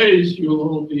different ways you'll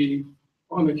all be,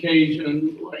 on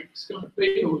occasion, like Scott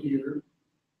Field, you're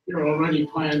already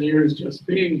pioneers just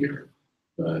being here,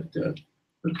 but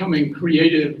becoming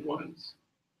creative ones.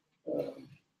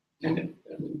 And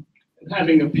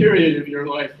having a period of your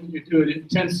life when you do it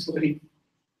intensely,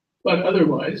 but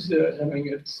otherwise having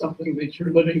it something that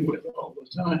you're living with all the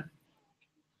time.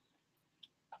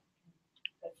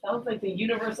 That sounds like the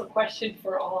universal question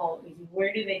for all is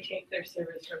where do they take their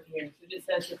service from here? So just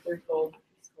as the third goal of the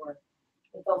Peace Corps,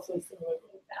 it's also similar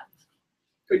with that.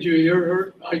 Could you hear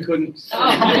her? I couldn't.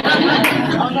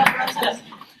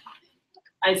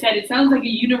 I said it sounds like a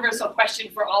universal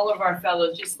question for all of our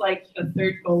fellows, just like the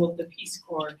third goal of the Peace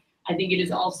Corps. I think it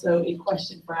is also a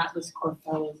question for Atlas Corps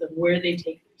fellows of where they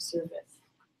take their service.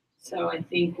 So I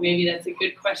think maybe that's a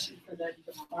good question for the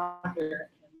talker,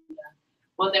 and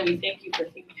one that we thank you for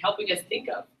helping us think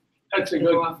of. That's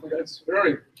that's a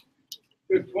very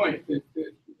good point. There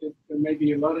may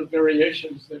be a lot of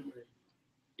variations that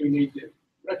we need to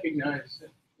recognize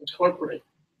and incorporate.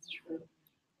 That's true.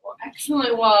 Well,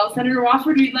 excellent. Well, Senator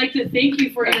Wofford, we'd like to thank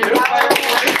you for your inspiring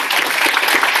words.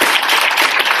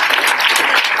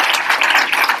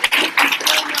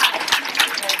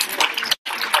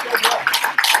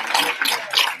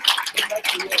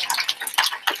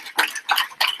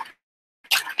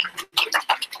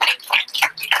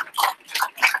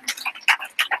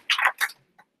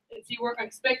 We're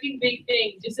expecting big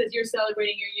things, just as you're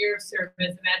celebrating your year of service.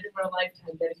 Imagine what a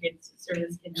lifetime dedicated to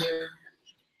service can do.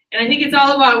 And I think it's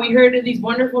all about, we heard these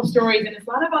wonderful stories, and it's a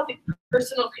lot about the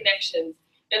personal connections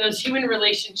and those human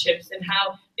relationships and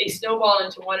how they snowball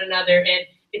into one another. And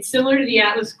it's similar to the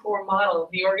Atlas Corps model.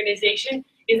 The organization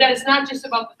is that it's not just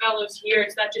about the fellows here,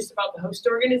 it's not just about the host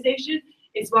organization,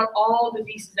 it's about all the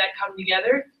pieces that come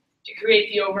together to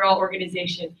create the overall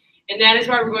organization. And that is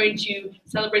why we're going to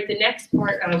celebrate the next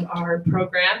part of our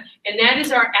program, and that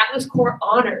is our Atlas Corps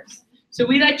Honors. So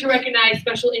we like to recognize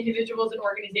special individuals and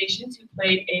organizations who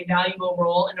played a valuable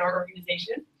role in our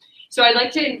organization. So I'd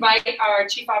like to invite our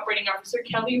Chief Operating Officer,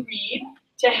 Kelly Reed,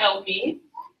 to help me.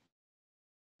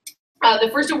 The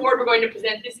first award we're going to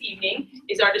present this evening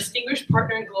is our Distinguished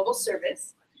Partner in Global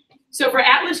Service. So for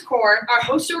Atlas Corps, our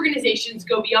host organizations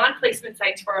go beyond placement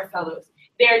sites for our fellows.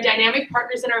 They are dynamic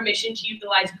partners in our mission to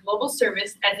utilize global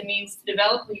service as a means to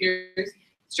develop leaders,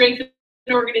 strengthen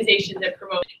organizations that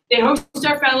promote. They host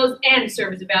our fellows and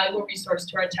serve as a valuable resource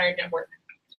to our entire network.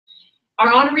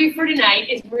 Our honoree for tonight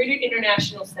is Meridian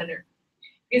International Center,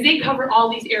 because they cover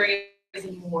all these areas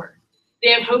and more.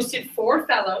 They have hosted 4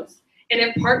 fellows and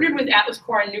have partnered with Atlas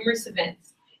Corps on numerous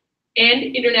events and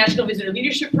International Visitor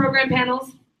Leadership Program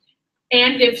panels,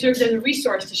 and they've served as a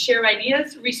resource to share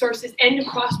ideas, resources, and to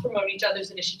cross-promote each other's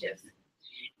initiatives.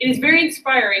 It is very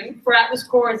inspiring for Atlas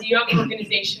Corps as a young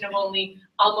organization of only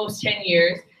almost 10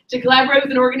 years to collaborate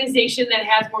with an organization that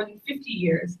has more than 50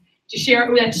 years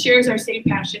that shares our same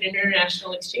passion in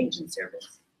international exchange and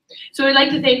service. So I'd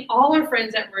like to thank all our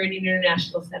friends at Meridian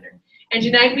International Center. And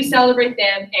tonight we celebrate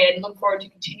them and look forward to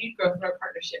continued growth in our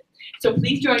partnership. So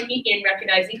please join me in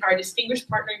recognizing our Distinguished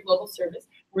Partner in Global Service,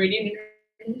 Meridian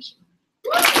International.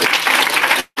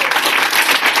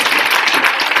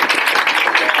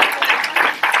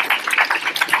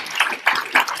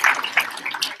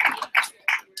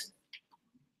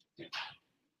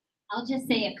 I'll just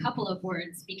say a couple of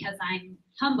words because I'm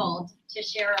humbled to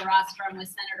share a rostrum with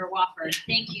Senator Wofford.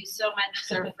 Thank you so much,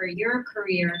 sir, for your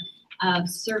career of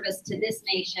service to this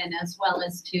nation as well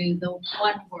as to the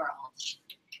one world.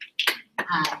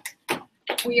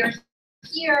 We are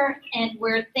here and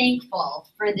we're thankful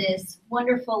for this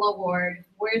wonderful award.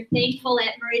 We're thankful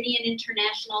at Meridian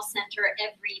International Center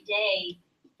every day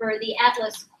for the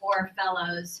Atlas Corps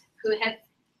Fellows who have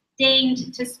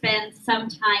deigned to spend some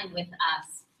time with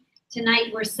us.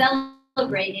 Tonight we're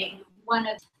celebrating one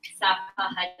of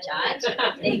Safa Hajjaj.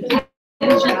 Thank you.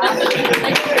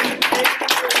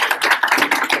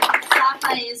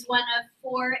 Safa is one of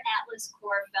 4 Atlas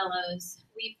Corps Fellows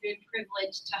we've been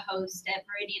privileged to host at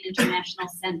Meridian International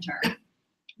Center.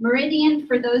 Meridian,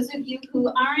 for those of you who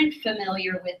aren't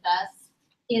familiar with us,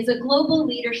 is a global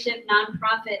leadership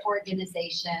nonprofit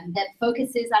organization that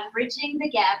focuses on bridging the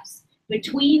gaps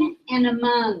between and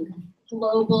among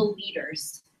global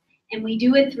leaders. And we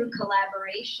do it through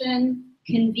collaboration,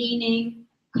 convening,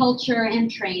 culture,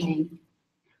 and training.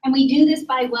 And we do this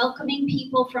by welcoming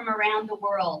people from around the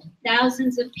world,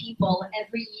 thousands of people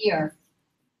every year.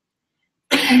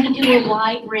 And we do a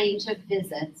wide range of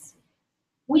visits.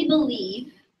 We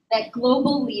believe that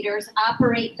global leaders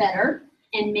operate better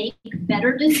and make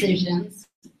better decisions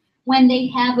when they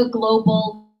have a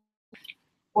global.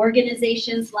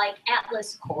 Organizations like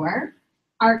Atlas Corps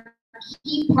are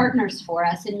key partners for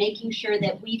us in making sure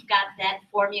that we've got that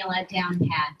formula down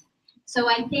pat. So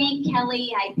I thank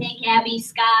Kelly, I thank Abby,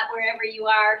 Scott, wherever you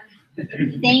are.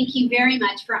 Thank you very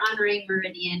much for honoring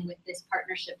Meridian with this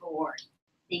partnership award.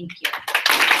 Thank you.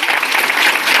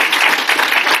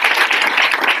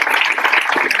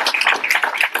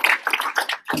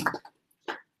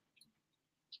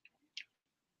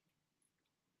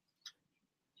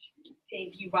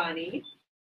 Thank you, Bonnie.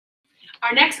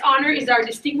 Our next honor is our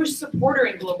Distinguished Supporter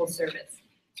in Global Service.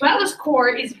 So Atlas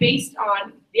Corps is based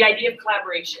on the idea of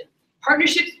collaboration,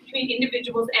 partnerships between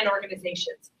individuals and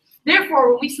organizations. Therefore,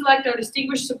 when we select our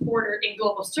Distinguished Supporter in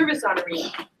Global Service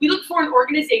honoree, we look for an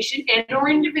organization and or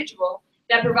individual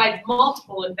that provides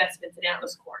multiple investments in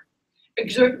Atlas Corps. A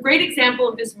great example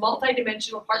of this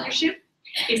multidimensional partnership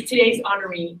is today's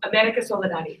honoree, America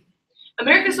Solidaria.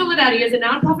 America Solidaria is a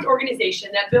nonprofit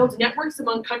organization that builds networks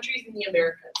among countries in the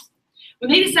Americas.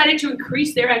 When they decided to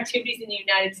increase their activities in the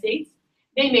United States,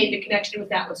 they made the connection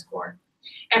with Atlas Corps.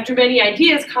 After many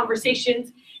ideas,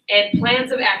 conversations, and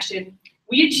plans of action,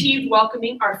 we achieved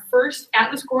welcoming our first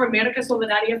Atlas Corps America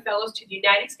Solidaria Fellows to the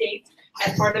United States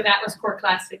as part of Atlas Corps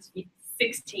Class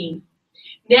 16.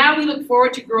 Now we look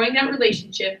forward to growing that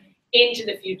relationship into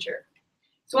the future.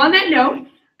 So on that note,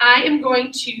 I am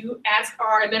going to ask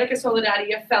our America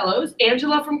Solidaria Fellows,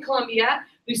 Angela from Colombia,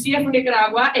 Lucia from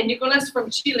Nicaragua, and Nicolas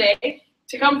from Chile,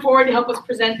 to come forward to help us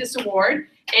present this award,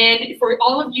 and for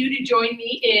all of you to join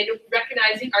me in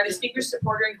recognizing our Distinguished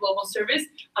Supporter in Global Service,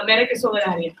 America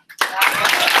Solidaria.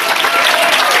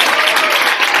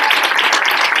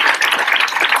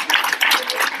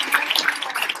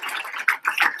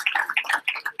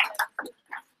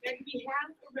 And we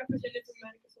have a representative from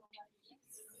America Solidaria.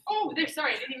 Oh, there,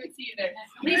 sorry, I didn't even see you there.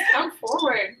 Please come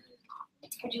forward.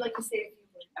 Would you like to say a few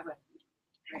words? I would.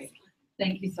 Great.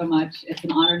 Thank you so much. It's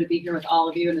an honor to be here with all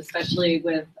of you, and especially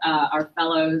with our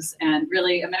fellows. And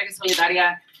really, America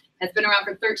Solidaria has been around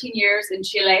for 13 years in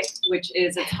Chile, which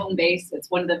is its home base. It's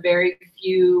one of the very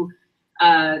few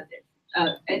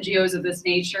NGOs of this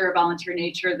nature, volunteer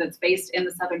nature, that's based in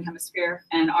the Southern Hemisphere.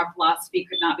 And our philosophy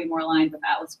could not be more aligned with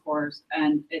Atlas Corps.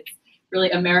 And it's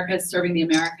really America's serving the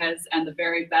Americas, and the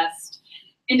very best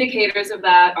indicators of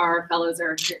that are our fellows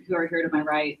who are here to my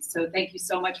right. So thank you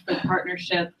so much for the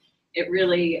partnership. It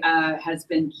really has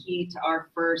been key to our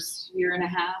first year and a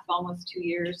half, almost 2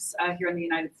 years here in the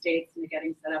United States, and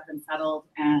getting set up and settled,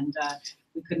 and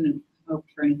we couldn't have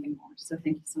hoped for anything more. So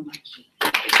thank you so much.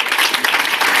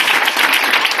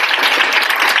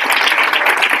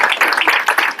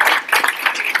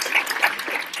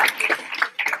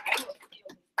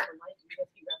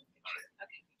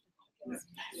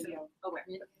 Oh,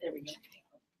 wait, there we go.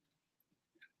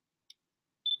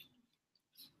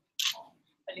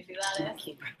 Thank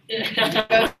you.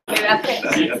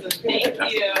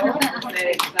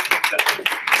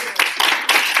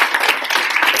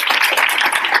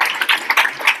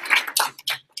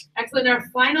 Excellent. Our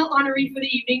final honoree for the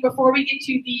evening, before we get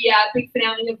to the big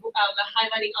finale of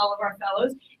highlighting all of our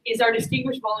fellows, is our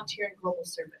Distinguished Volunteer in Global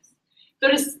Service. The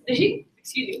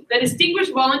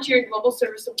Distinguished Volunteer in Global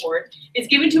Service Award is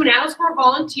given to an Atlas Corps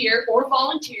volunteer or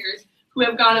volunteers who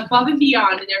have gone above and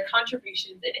beyond in their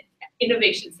contributions and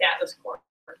innovations to Atlas Corps.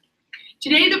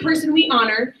 Today, the person we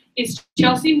honor is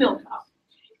Chelsea Milkoff.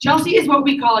 Chelsea is what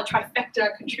we call a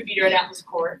trifecta contributor at Atlas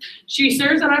Corps. She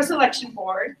serves on our selection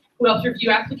board, who helps review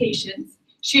applications.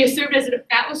 She has served as an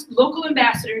Atlas local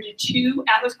ambassador to 2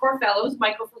 Atlas Corps fellows,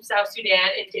 Michael from South Sudan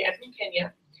and Dan from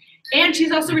Kenya. And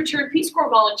she's also a returned Peace Corps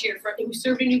volunteer who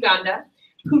served in Uganda,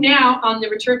 who now, on the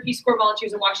Returned Peace Corps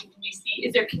Volunteers in Washington, D.C.,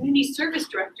 is their Community Service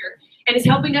Director and is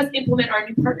helping us implement our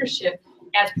new partnership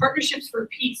as Partnerships for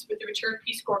Peace with the Returned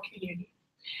Peace Corps community.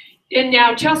 And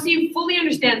now Chelsea fully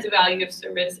understands the value of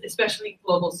service, especially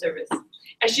global service,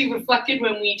 as she reflected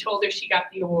when we told her she got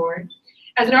the award.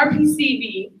 As an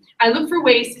RPCV, I look for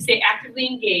ways to stay actively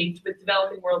engaged with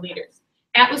developing world leaders.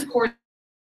 Atlas Corps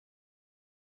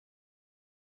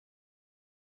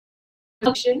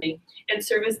and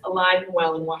service alive and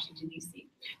well in Washington, D.C.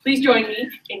 Please join me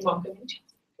in welcoming Chelsea.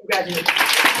 Congratulations.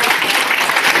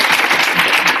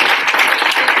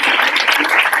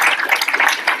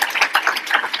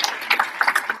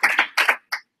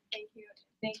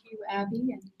 Thank you,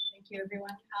 Abby, and thank you,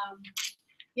 everyone.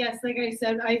 Yes, like I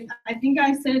said, I think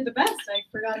I said it the best. I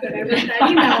forgot that I wrote that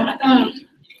email.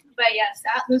 But yes,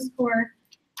 Atlas Corps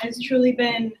has truly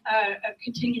been a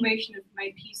continuation of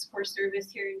my Peace Corps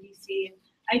service here in DC.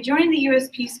 I joined the U.S.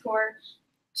 Peace Corps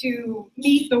to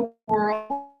meet the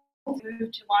world,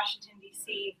 moved to Washington,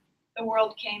 DC, the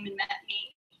world came and met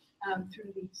me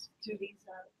through these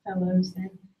fellows, and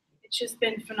it's just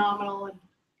been phenomenal. And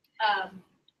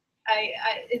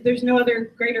there's no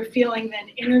other greater feeling than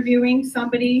interviewing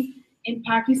somebody in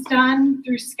Pakistan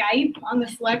through Skype on the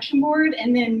selection board,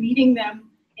 and then meeting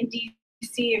them in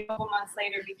DC a couple months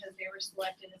later because they were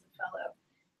selected as a fellow,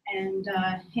 and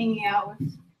hanging out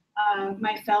with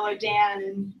my fellow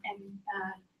Dan and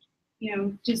you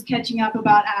know, just catching up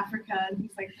about Africa and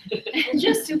things like that. It's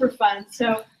just super fun.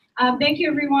 So thank you,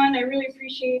 everyone. I really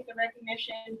appreciate the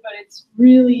recognition, but it's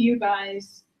really you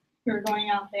guys who are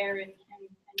going out there and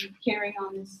carrying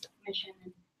on this mission.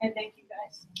 And thank you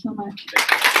guys so much.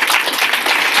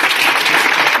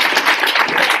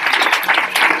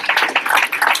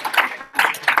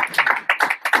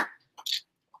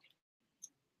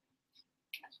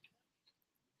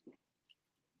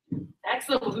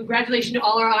 Excellent. Well, congratulations to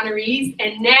all our honorees.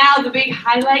 And now the big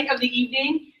highlight of the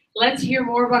evening. Let's hear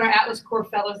more about our Atlas Corps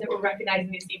Fellows that we're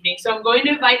recognizing this evening. So I'm going to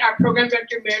invite our Program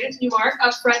Director, Meredith Newmark,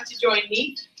 up front to join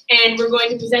me. And we're going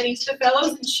to present each of the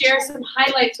fellows and share some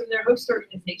highlights from their host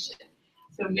organization.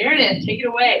 So Meredith, take it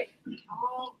away.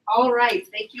 All right.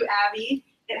 Thank you, Abby.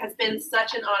 It has been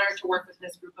such an honor to work with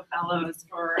this group of fellows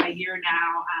for a year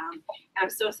now. I'm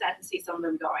so sad to see some of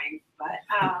them going. But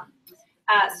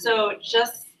so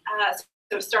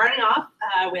starting off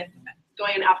with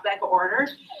going in alphabetical order.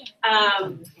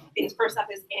 First up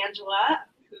is Angela,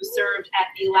 who served at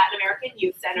the Latin American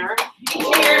Youth Center. And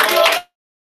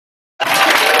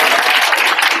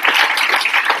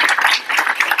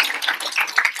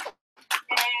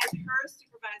her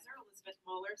supervisor, Elizabeth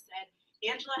Moeller, said,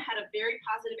 Angela had a very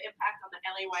positive impact on the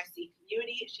LAYC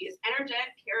community. She is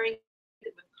energetic, caring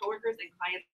with coworkers and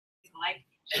clients alike.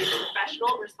 She is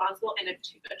professional, responsible, and a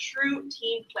true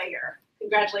team player.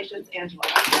 Congratulations, Angela.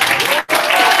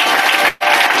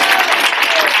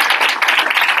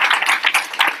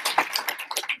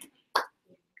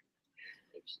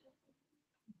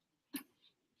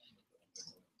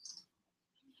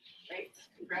 Great,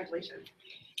 congratulations.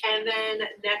 And then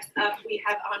next up, we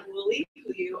have Anwuli,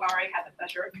 who you already had the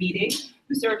pleasure of meeting,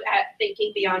 who served at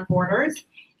Thinking Beyond Borders.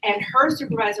 And her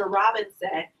supervisor, Robin,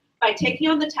 said, by taking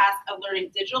on the task of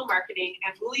learning digital marketing,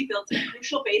 Anwuli built a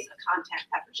crucial base of content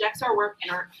that projects our work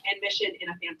and mission in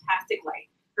a fantastic light.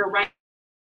 Her right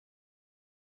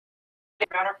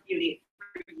about our community.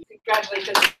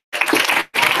 Congratulations.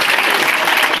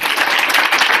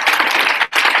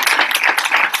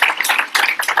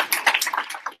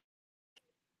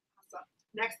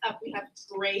 Next up, we have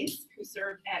Grace, who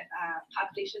served at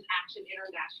Population Action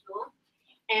International.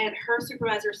 And her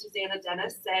supervisor, Susanna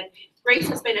Dennis, said, Grace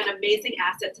has been an amazing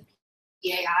asset to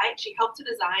PAI. She helped to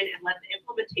design and led the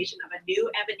implementation of a new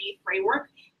M&E framework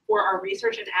for our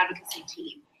research and advocacy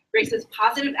team. Grace's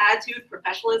positive attitude,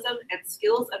 professionalism, and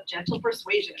skills of gentle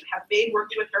persuasion have made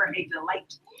working with her a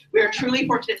delight. We are truly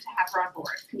fortunate to have her on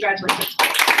board. Congratulations.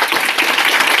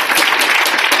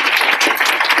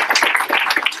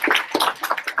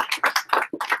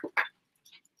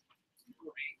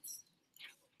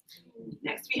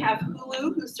 Next, we have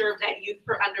Hulu, who served at Youth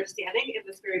for Understanding in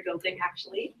this very building,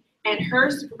 actually. And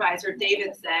her supervisor,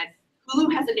 David, said,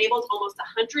 Hulu has enabled almost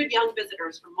 100 young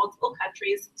visitors from multiple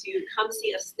countries to come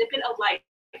see a snippet of life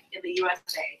in the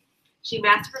USA. She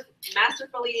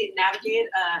masterfully navigated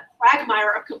a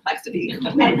quagmire of complexity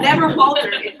and never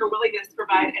faltered in her willingness to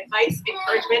provide advice,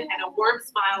 encouragement, and a warm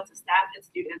smile to staff and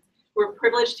students who are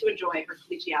privileged to enjoy her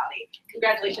collegiality.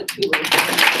 Congratulations, Hulu.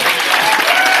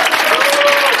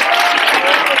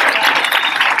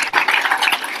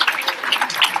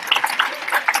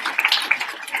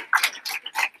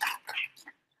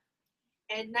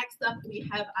 And next up, we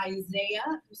have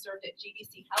Isaiah, who served at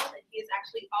GBC Health, and he is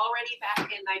actually already back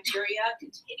in Nigeria,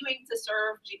 continuing to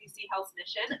serve GBC Health's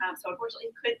mission. So unfortunately,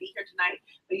 he couldn't be here tonight,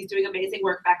 but he's doing amazing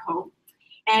work back home.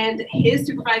 And his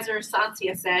supervisor,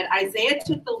 Sansia, said, Isaiah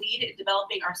took the lead in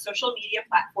developing our social media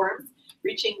platforms,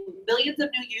 reaching millions of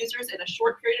new users in a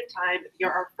short period of time via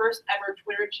our first ever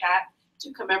Twitter chat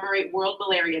to commemorate World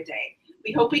Malaria Day.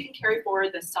 We hope we can carry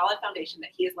forward the solid foundation that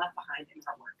he has left behind in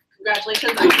our work.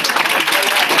 Congratulations.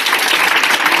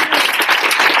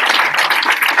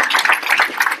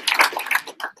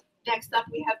 Next up,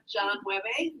 we have John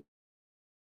Webe,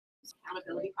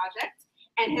 Accountability Project.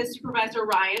 And his supervisor,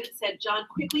 Ryan, said John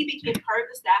quickly became part of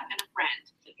the staff and a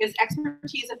friend. His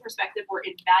expertise and perspective were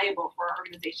invaluable for our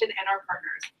organization and our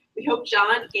partners. We hope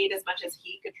John gained as much as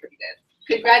he contributed.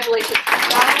 Congratulations,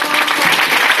 John.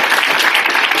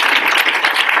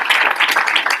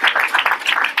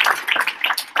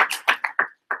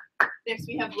 Next,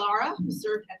 we have Laura, who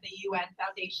served at the UN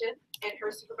Foundation. and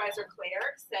her supervisor,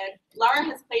 Claire, said, Lara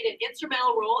has played an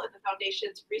instrumental role in the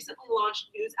Foundation's recently launched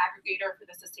news aggregator for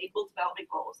the Sustainable Development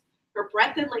Goals. Her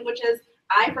breadth in languages,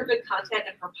 eye for good content,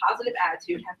 and her positive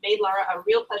attitude have made Lara a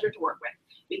real pleasure to work with.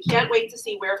 We can't wait to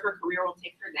see where her career will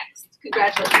take her next.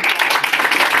 Congratulations.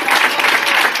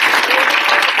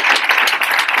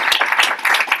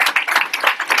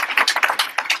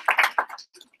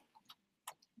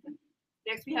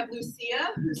 Next, we have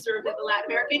Lucia, who served at the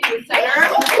Latin American Youth Center.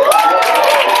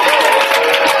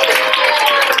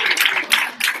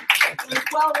 Who's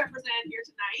well represented here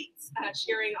tonight,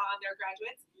 cheering on their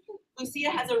graduates.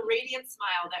 Lucia has a radiant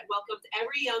smile that welcomes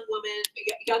every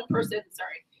young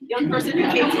person who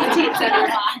came to the Teen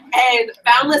Center, and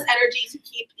boundless energy to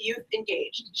keep youth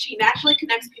engaged. She naturally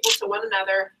connects people to one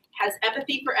another, has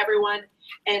empathy for everyone,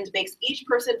 and makes each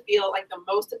person feel like the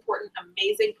most important,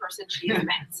 amazing person she has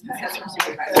met. Says her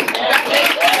supervisor.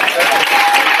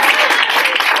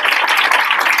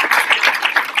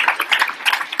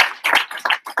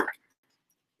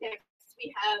 Next,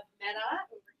 we have Meta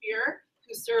over here,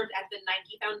 who served at the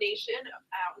Nike Foundation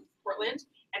out in Portland.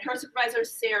 And her supervisor,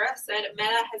 Sarah, said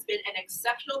Meta has been an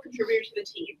exceptional contributor to the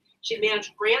team. She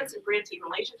managed grants and grantee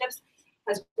relationships,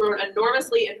 has grown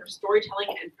enormously in her storytelling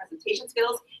and presentation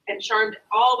skills, and charmed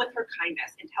all with her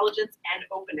kindness, intelligence, and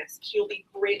openness. She will be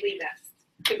greatly missed.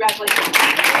 Congratulations.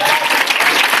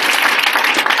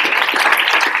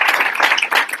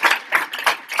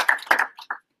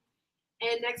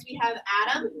 And next we have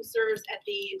Adam, who serves at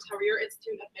the Tahrir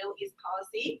Institute of Middle East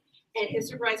Policy. And his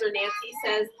supervisor, Nancy,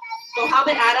 says,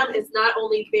 Mohammed Adam is not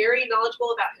only very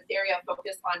knowledgeable about his area of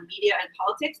focus on media and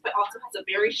politics, but also has a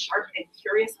very sharp and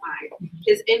curious mind.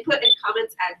 His input and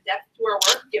comments add depth to our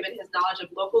work, given his knowledge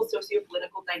of local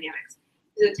socio-political dynamics.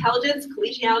 His intelligence,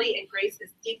 collegiality, and grace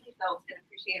is deeply felt and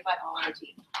appreciated by all on our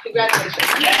team. Congratulations.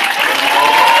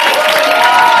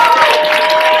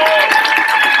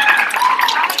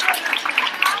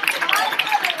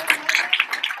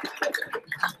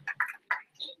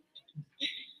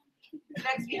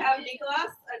 Next, we have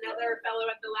Nicholas, another fellow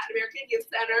at the Latin American Youth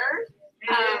Center.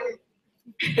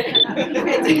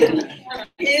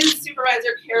 His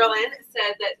supervisor, Carolyn,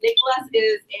 said that Nicholas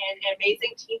is an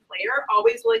amazing team player,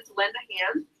 always willing to lend a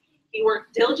hand. He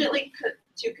worked diligently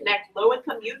to connect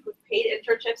low-income youth with paid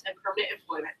internships and permanent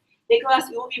employment. Nicholas,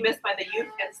 you will be missed by the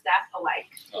youth and staff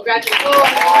alike. Congratulations.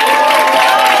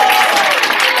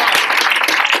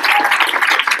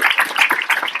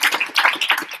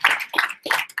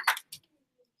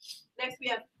 Next, we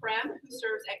have Prem, who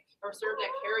served at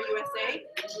Cara USA,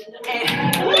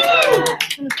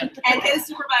 and his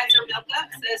supervisor Milka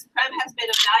says Prem has been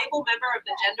a valuable member of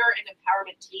the Gender and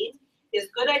Empowerment team. His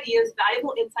good ideas,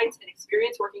 valuable insights, and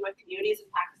experience working with communities in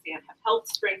Pakistan have helped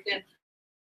strengthen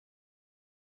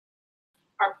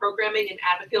our programming and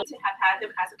advocacy. To have had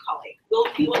him as a colleague,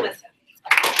 we will miss him.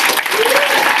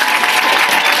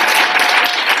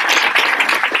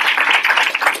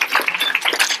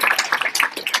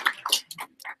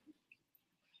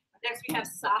 Next, we have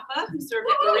Safa, who served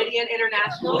at Meridian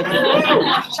International.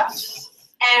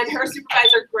 And her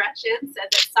supervisor, Gretchen, said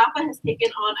that Safa has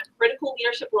taken on a critical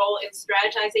leadership role in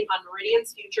strategizing on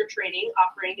Meridian's future training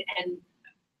offering and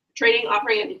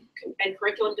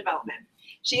curriculum development.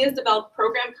 She has developed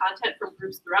program content from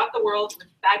groups throughout the world with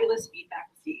fabulous feedback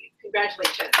received.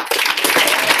 Congratulations.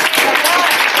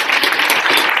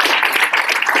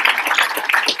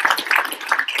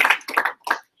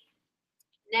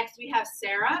 Next, we have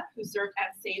Sarah, who served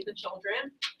at Save the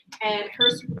Children, and her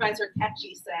supervisor,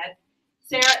 Ketchi, said,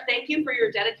 Sarah, thank you for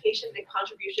your dedication and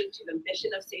contribution to the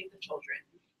mission of Save the Children.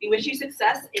 We wish you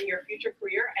success in your future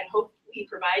career and hope we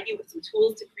provide you with some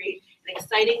tools to create an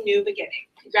exciting new beginning.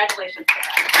 Congratulations,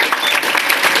 Sarah.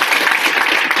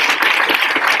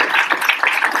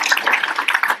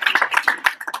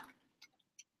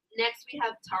 Next, we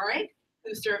have Tarek,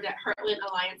 who served at Heartland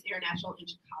Alliance International in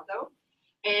Chicago.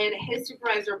 And his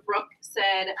supervisor, Brooke,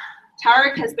 said,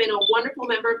 Tarek has been a wonderful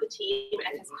member of the team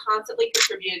and has constantly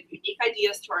contributed unique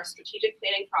ideas to our strategic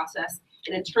planning process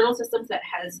and internal systems that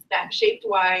shaped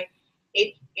why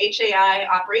HAI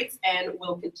operates and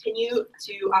will continue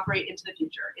to operate into the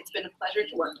future. It's been a pleasure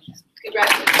to work with him.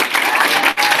 Congratulations.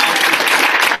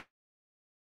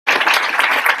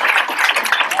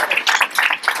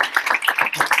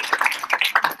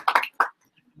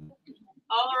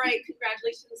 All right,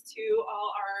 congratulations to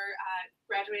all our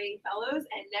graduating fellows.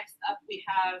 And next up, we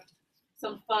have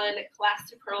some fun class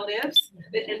superlatives.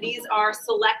 And these are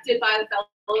selected by the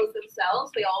fellows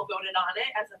themselves. They all voted on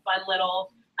it as a fun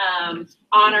little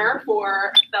honor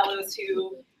for fellows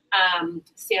who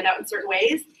stand out in certain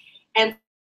ways. And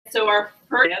so our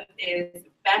first is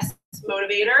Best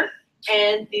Motivator,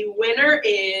 And the winner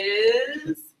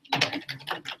is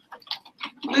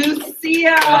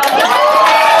Lucia.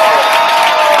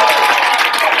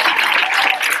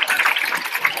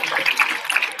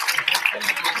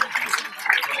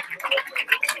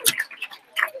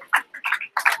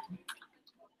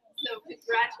 So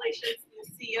congratulations,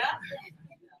 Lucia.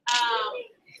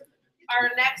 Our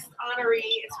next honoree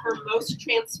is for Most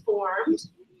Transformed.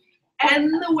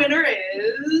 And the winner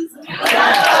is...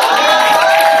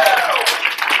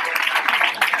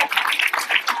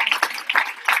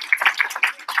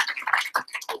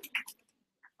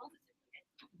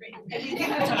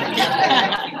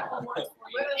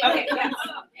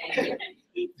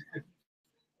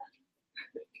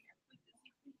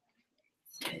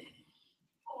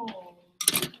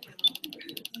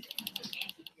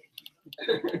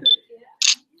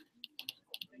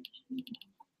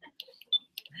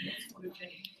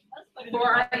 Okay, yes.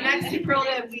 For our next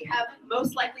superlative, we have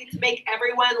most likely to make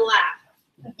everyone laugh.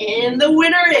 And the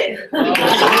winner is...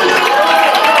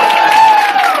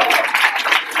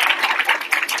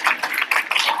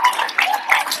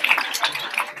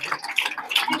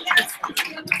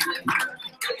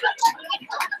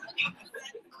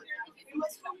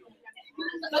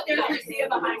 But there's Lucia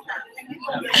behind her.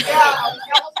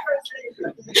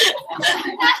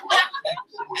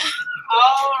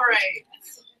 All right.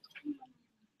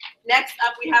 Next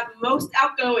up, we have Most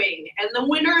Outgoing, and the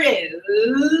winner is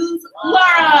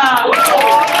Laura.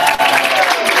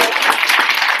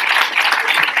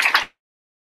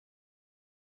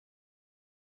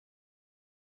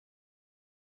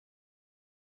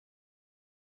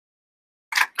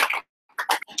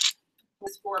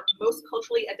 For Most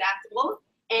Culturally Adaptable,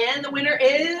 and the winner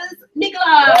is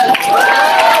Nicholas.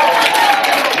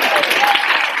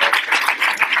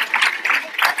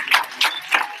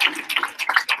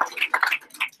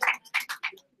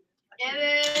 And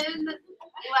then,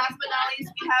 last but not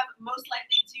least, we have Most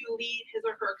Likely to Lead His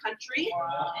or Her Country,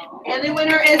 and the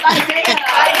winner is Isaiah.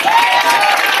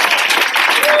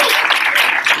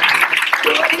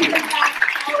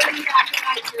 Already back in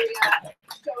Nigeria,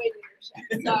 showing leadership.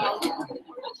 So,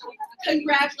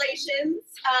 congratulations,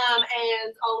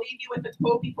 and I'll leave you with a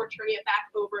quote before turning it back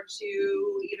over to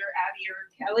either Abby or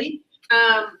Kelly.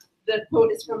 The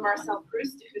quote is from Marcel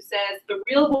Proust, who says, "The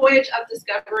real voyage of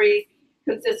discovery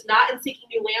consists not in seeking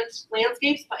new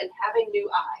landscapes, but in having new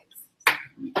eyes."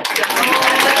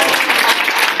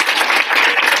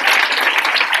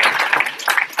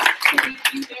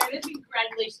 Thank you, Meredith.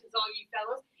 Congratulations, all you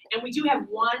fellows. And we do have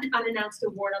one unannounced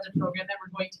award on the program that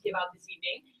we're going to give out this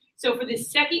evening. So for the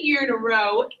second year in a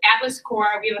row, Atlas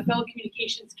Corps, we have a fellow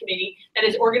communications committee that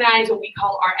has organized what we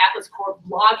call our Atlas Corps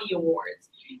Bloggy Awards.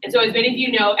 And so as many of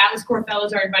you know, Atlas Corps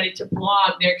fellows are invited to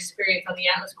blog their experience on the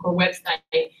Atlas Corps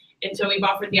website. And so we've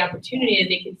offered the opportunity that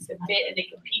they can submit and they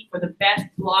compete for the best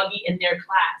bloggy in their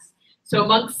class. So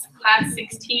amongst class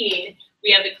 16,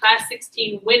 we have the class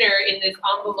 16 winner in this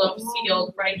envelope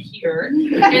sealed right here.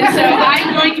 And so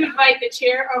I'm going to invite the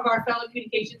chair of our fellow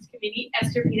communications committee,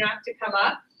 Esther Pinnock, to come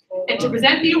up and to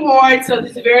present the award. So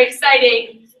this is very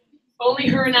exciting. Only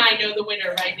her and I know the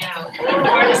winner right now.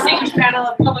 Our distinguished panel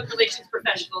of public relations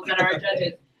professionals that are our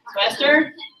judges. So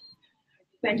Esther?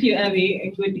 Thank you, Abby,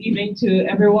 and good evening to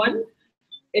everyone.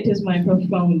 It is my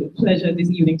profound pleasure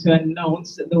this evening to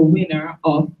announce the winner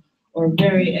of our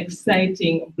very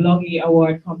exciting Bloggy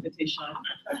Award competition.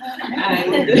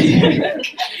 And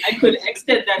I could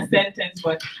extend that sentence,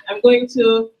 but I'm going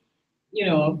to,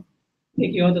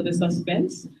 take you out of the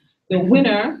suspense. The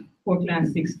winner for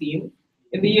class 16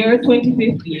 in the year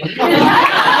 2015 of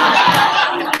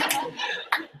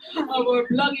our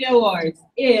Bloggy Awards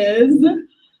is,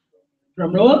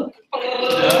 drum roll,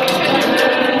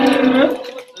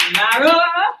 Lara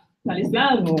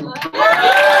Palisano.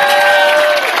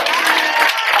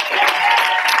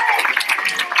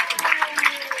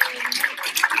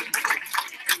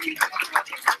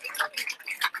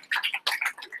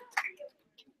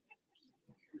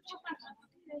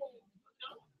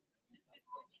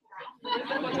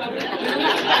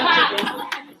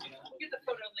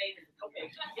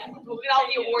 We'll get all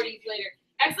the awardees later.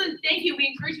 Excellent, thank you. We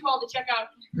encourage you all to check out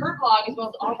her blog as well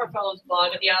as all of our fellows'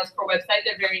 blog on the Atlas Corps website.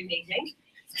 They're very amazing.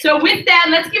 So with that,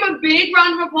 let's give a big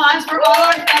round of applause for all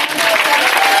our fellows.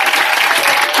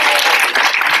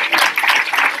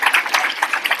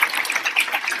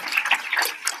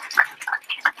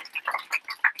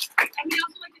 And we'd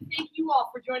also like to thank you all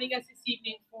for joining us this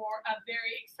evening for a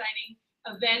very exciting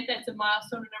event that's a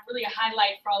milestone and really a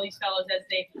highlight for all these fellows as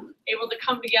they're able to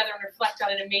come together and reflect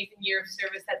on an amazing year of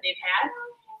service that they've had.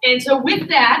 And so with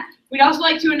that, we'd also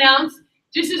like to announce,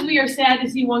 just as we are sad to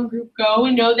see one group go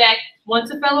and know that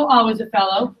Once a fellow, always a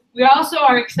fellow. We also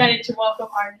are excited to welcome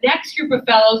our next group of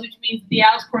fellows, which means the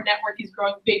Atlas Corps network is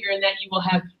growing bigger and that you will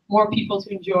have more people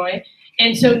to enjoy.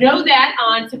 And so know that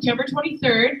on September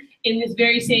 23rd, in this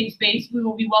very same space, we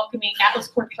will be welcoming Atlas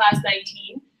Corps Class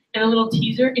 19. And a little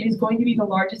teaser, it is going to be the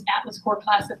largest Atlas Corps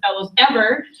class of fellows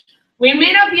ever. We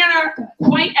may not be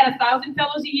quite at 1,000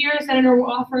 fellows a year, Senator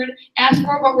Wofford asked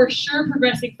for, but we're sure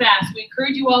progressing fast. We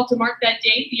encourage you all to mark that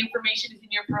date. The information is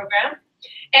in your program.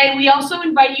 And we also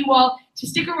invite you all to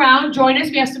stick around, join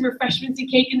us. We have some refreshments and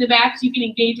cake in the back so you can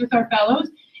engage with our fellows.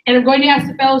 And I'm going to ask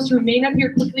the fellows to remain up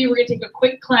here quickly. We're going to take a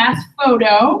quick class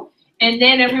photo, and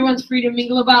then everyone's free to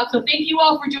mingle about. So thank you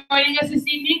all for joining us this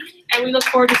evening, and we look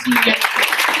forward to seeing you again.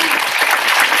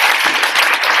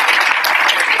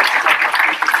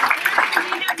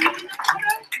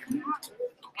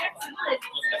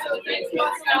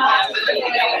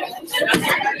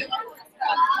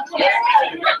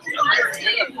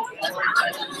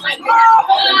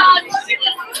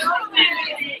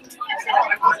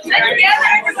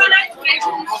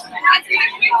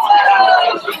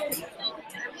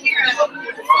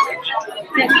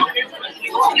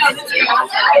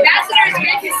 Ambassadors,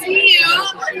 great to see you.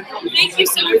 Thank you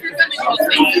so much for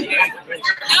coming.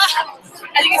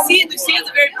 As you can see, Lucia's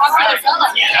a very popular fellow.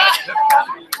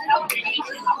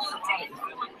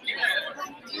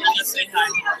 Say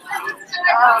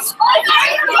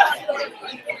hi.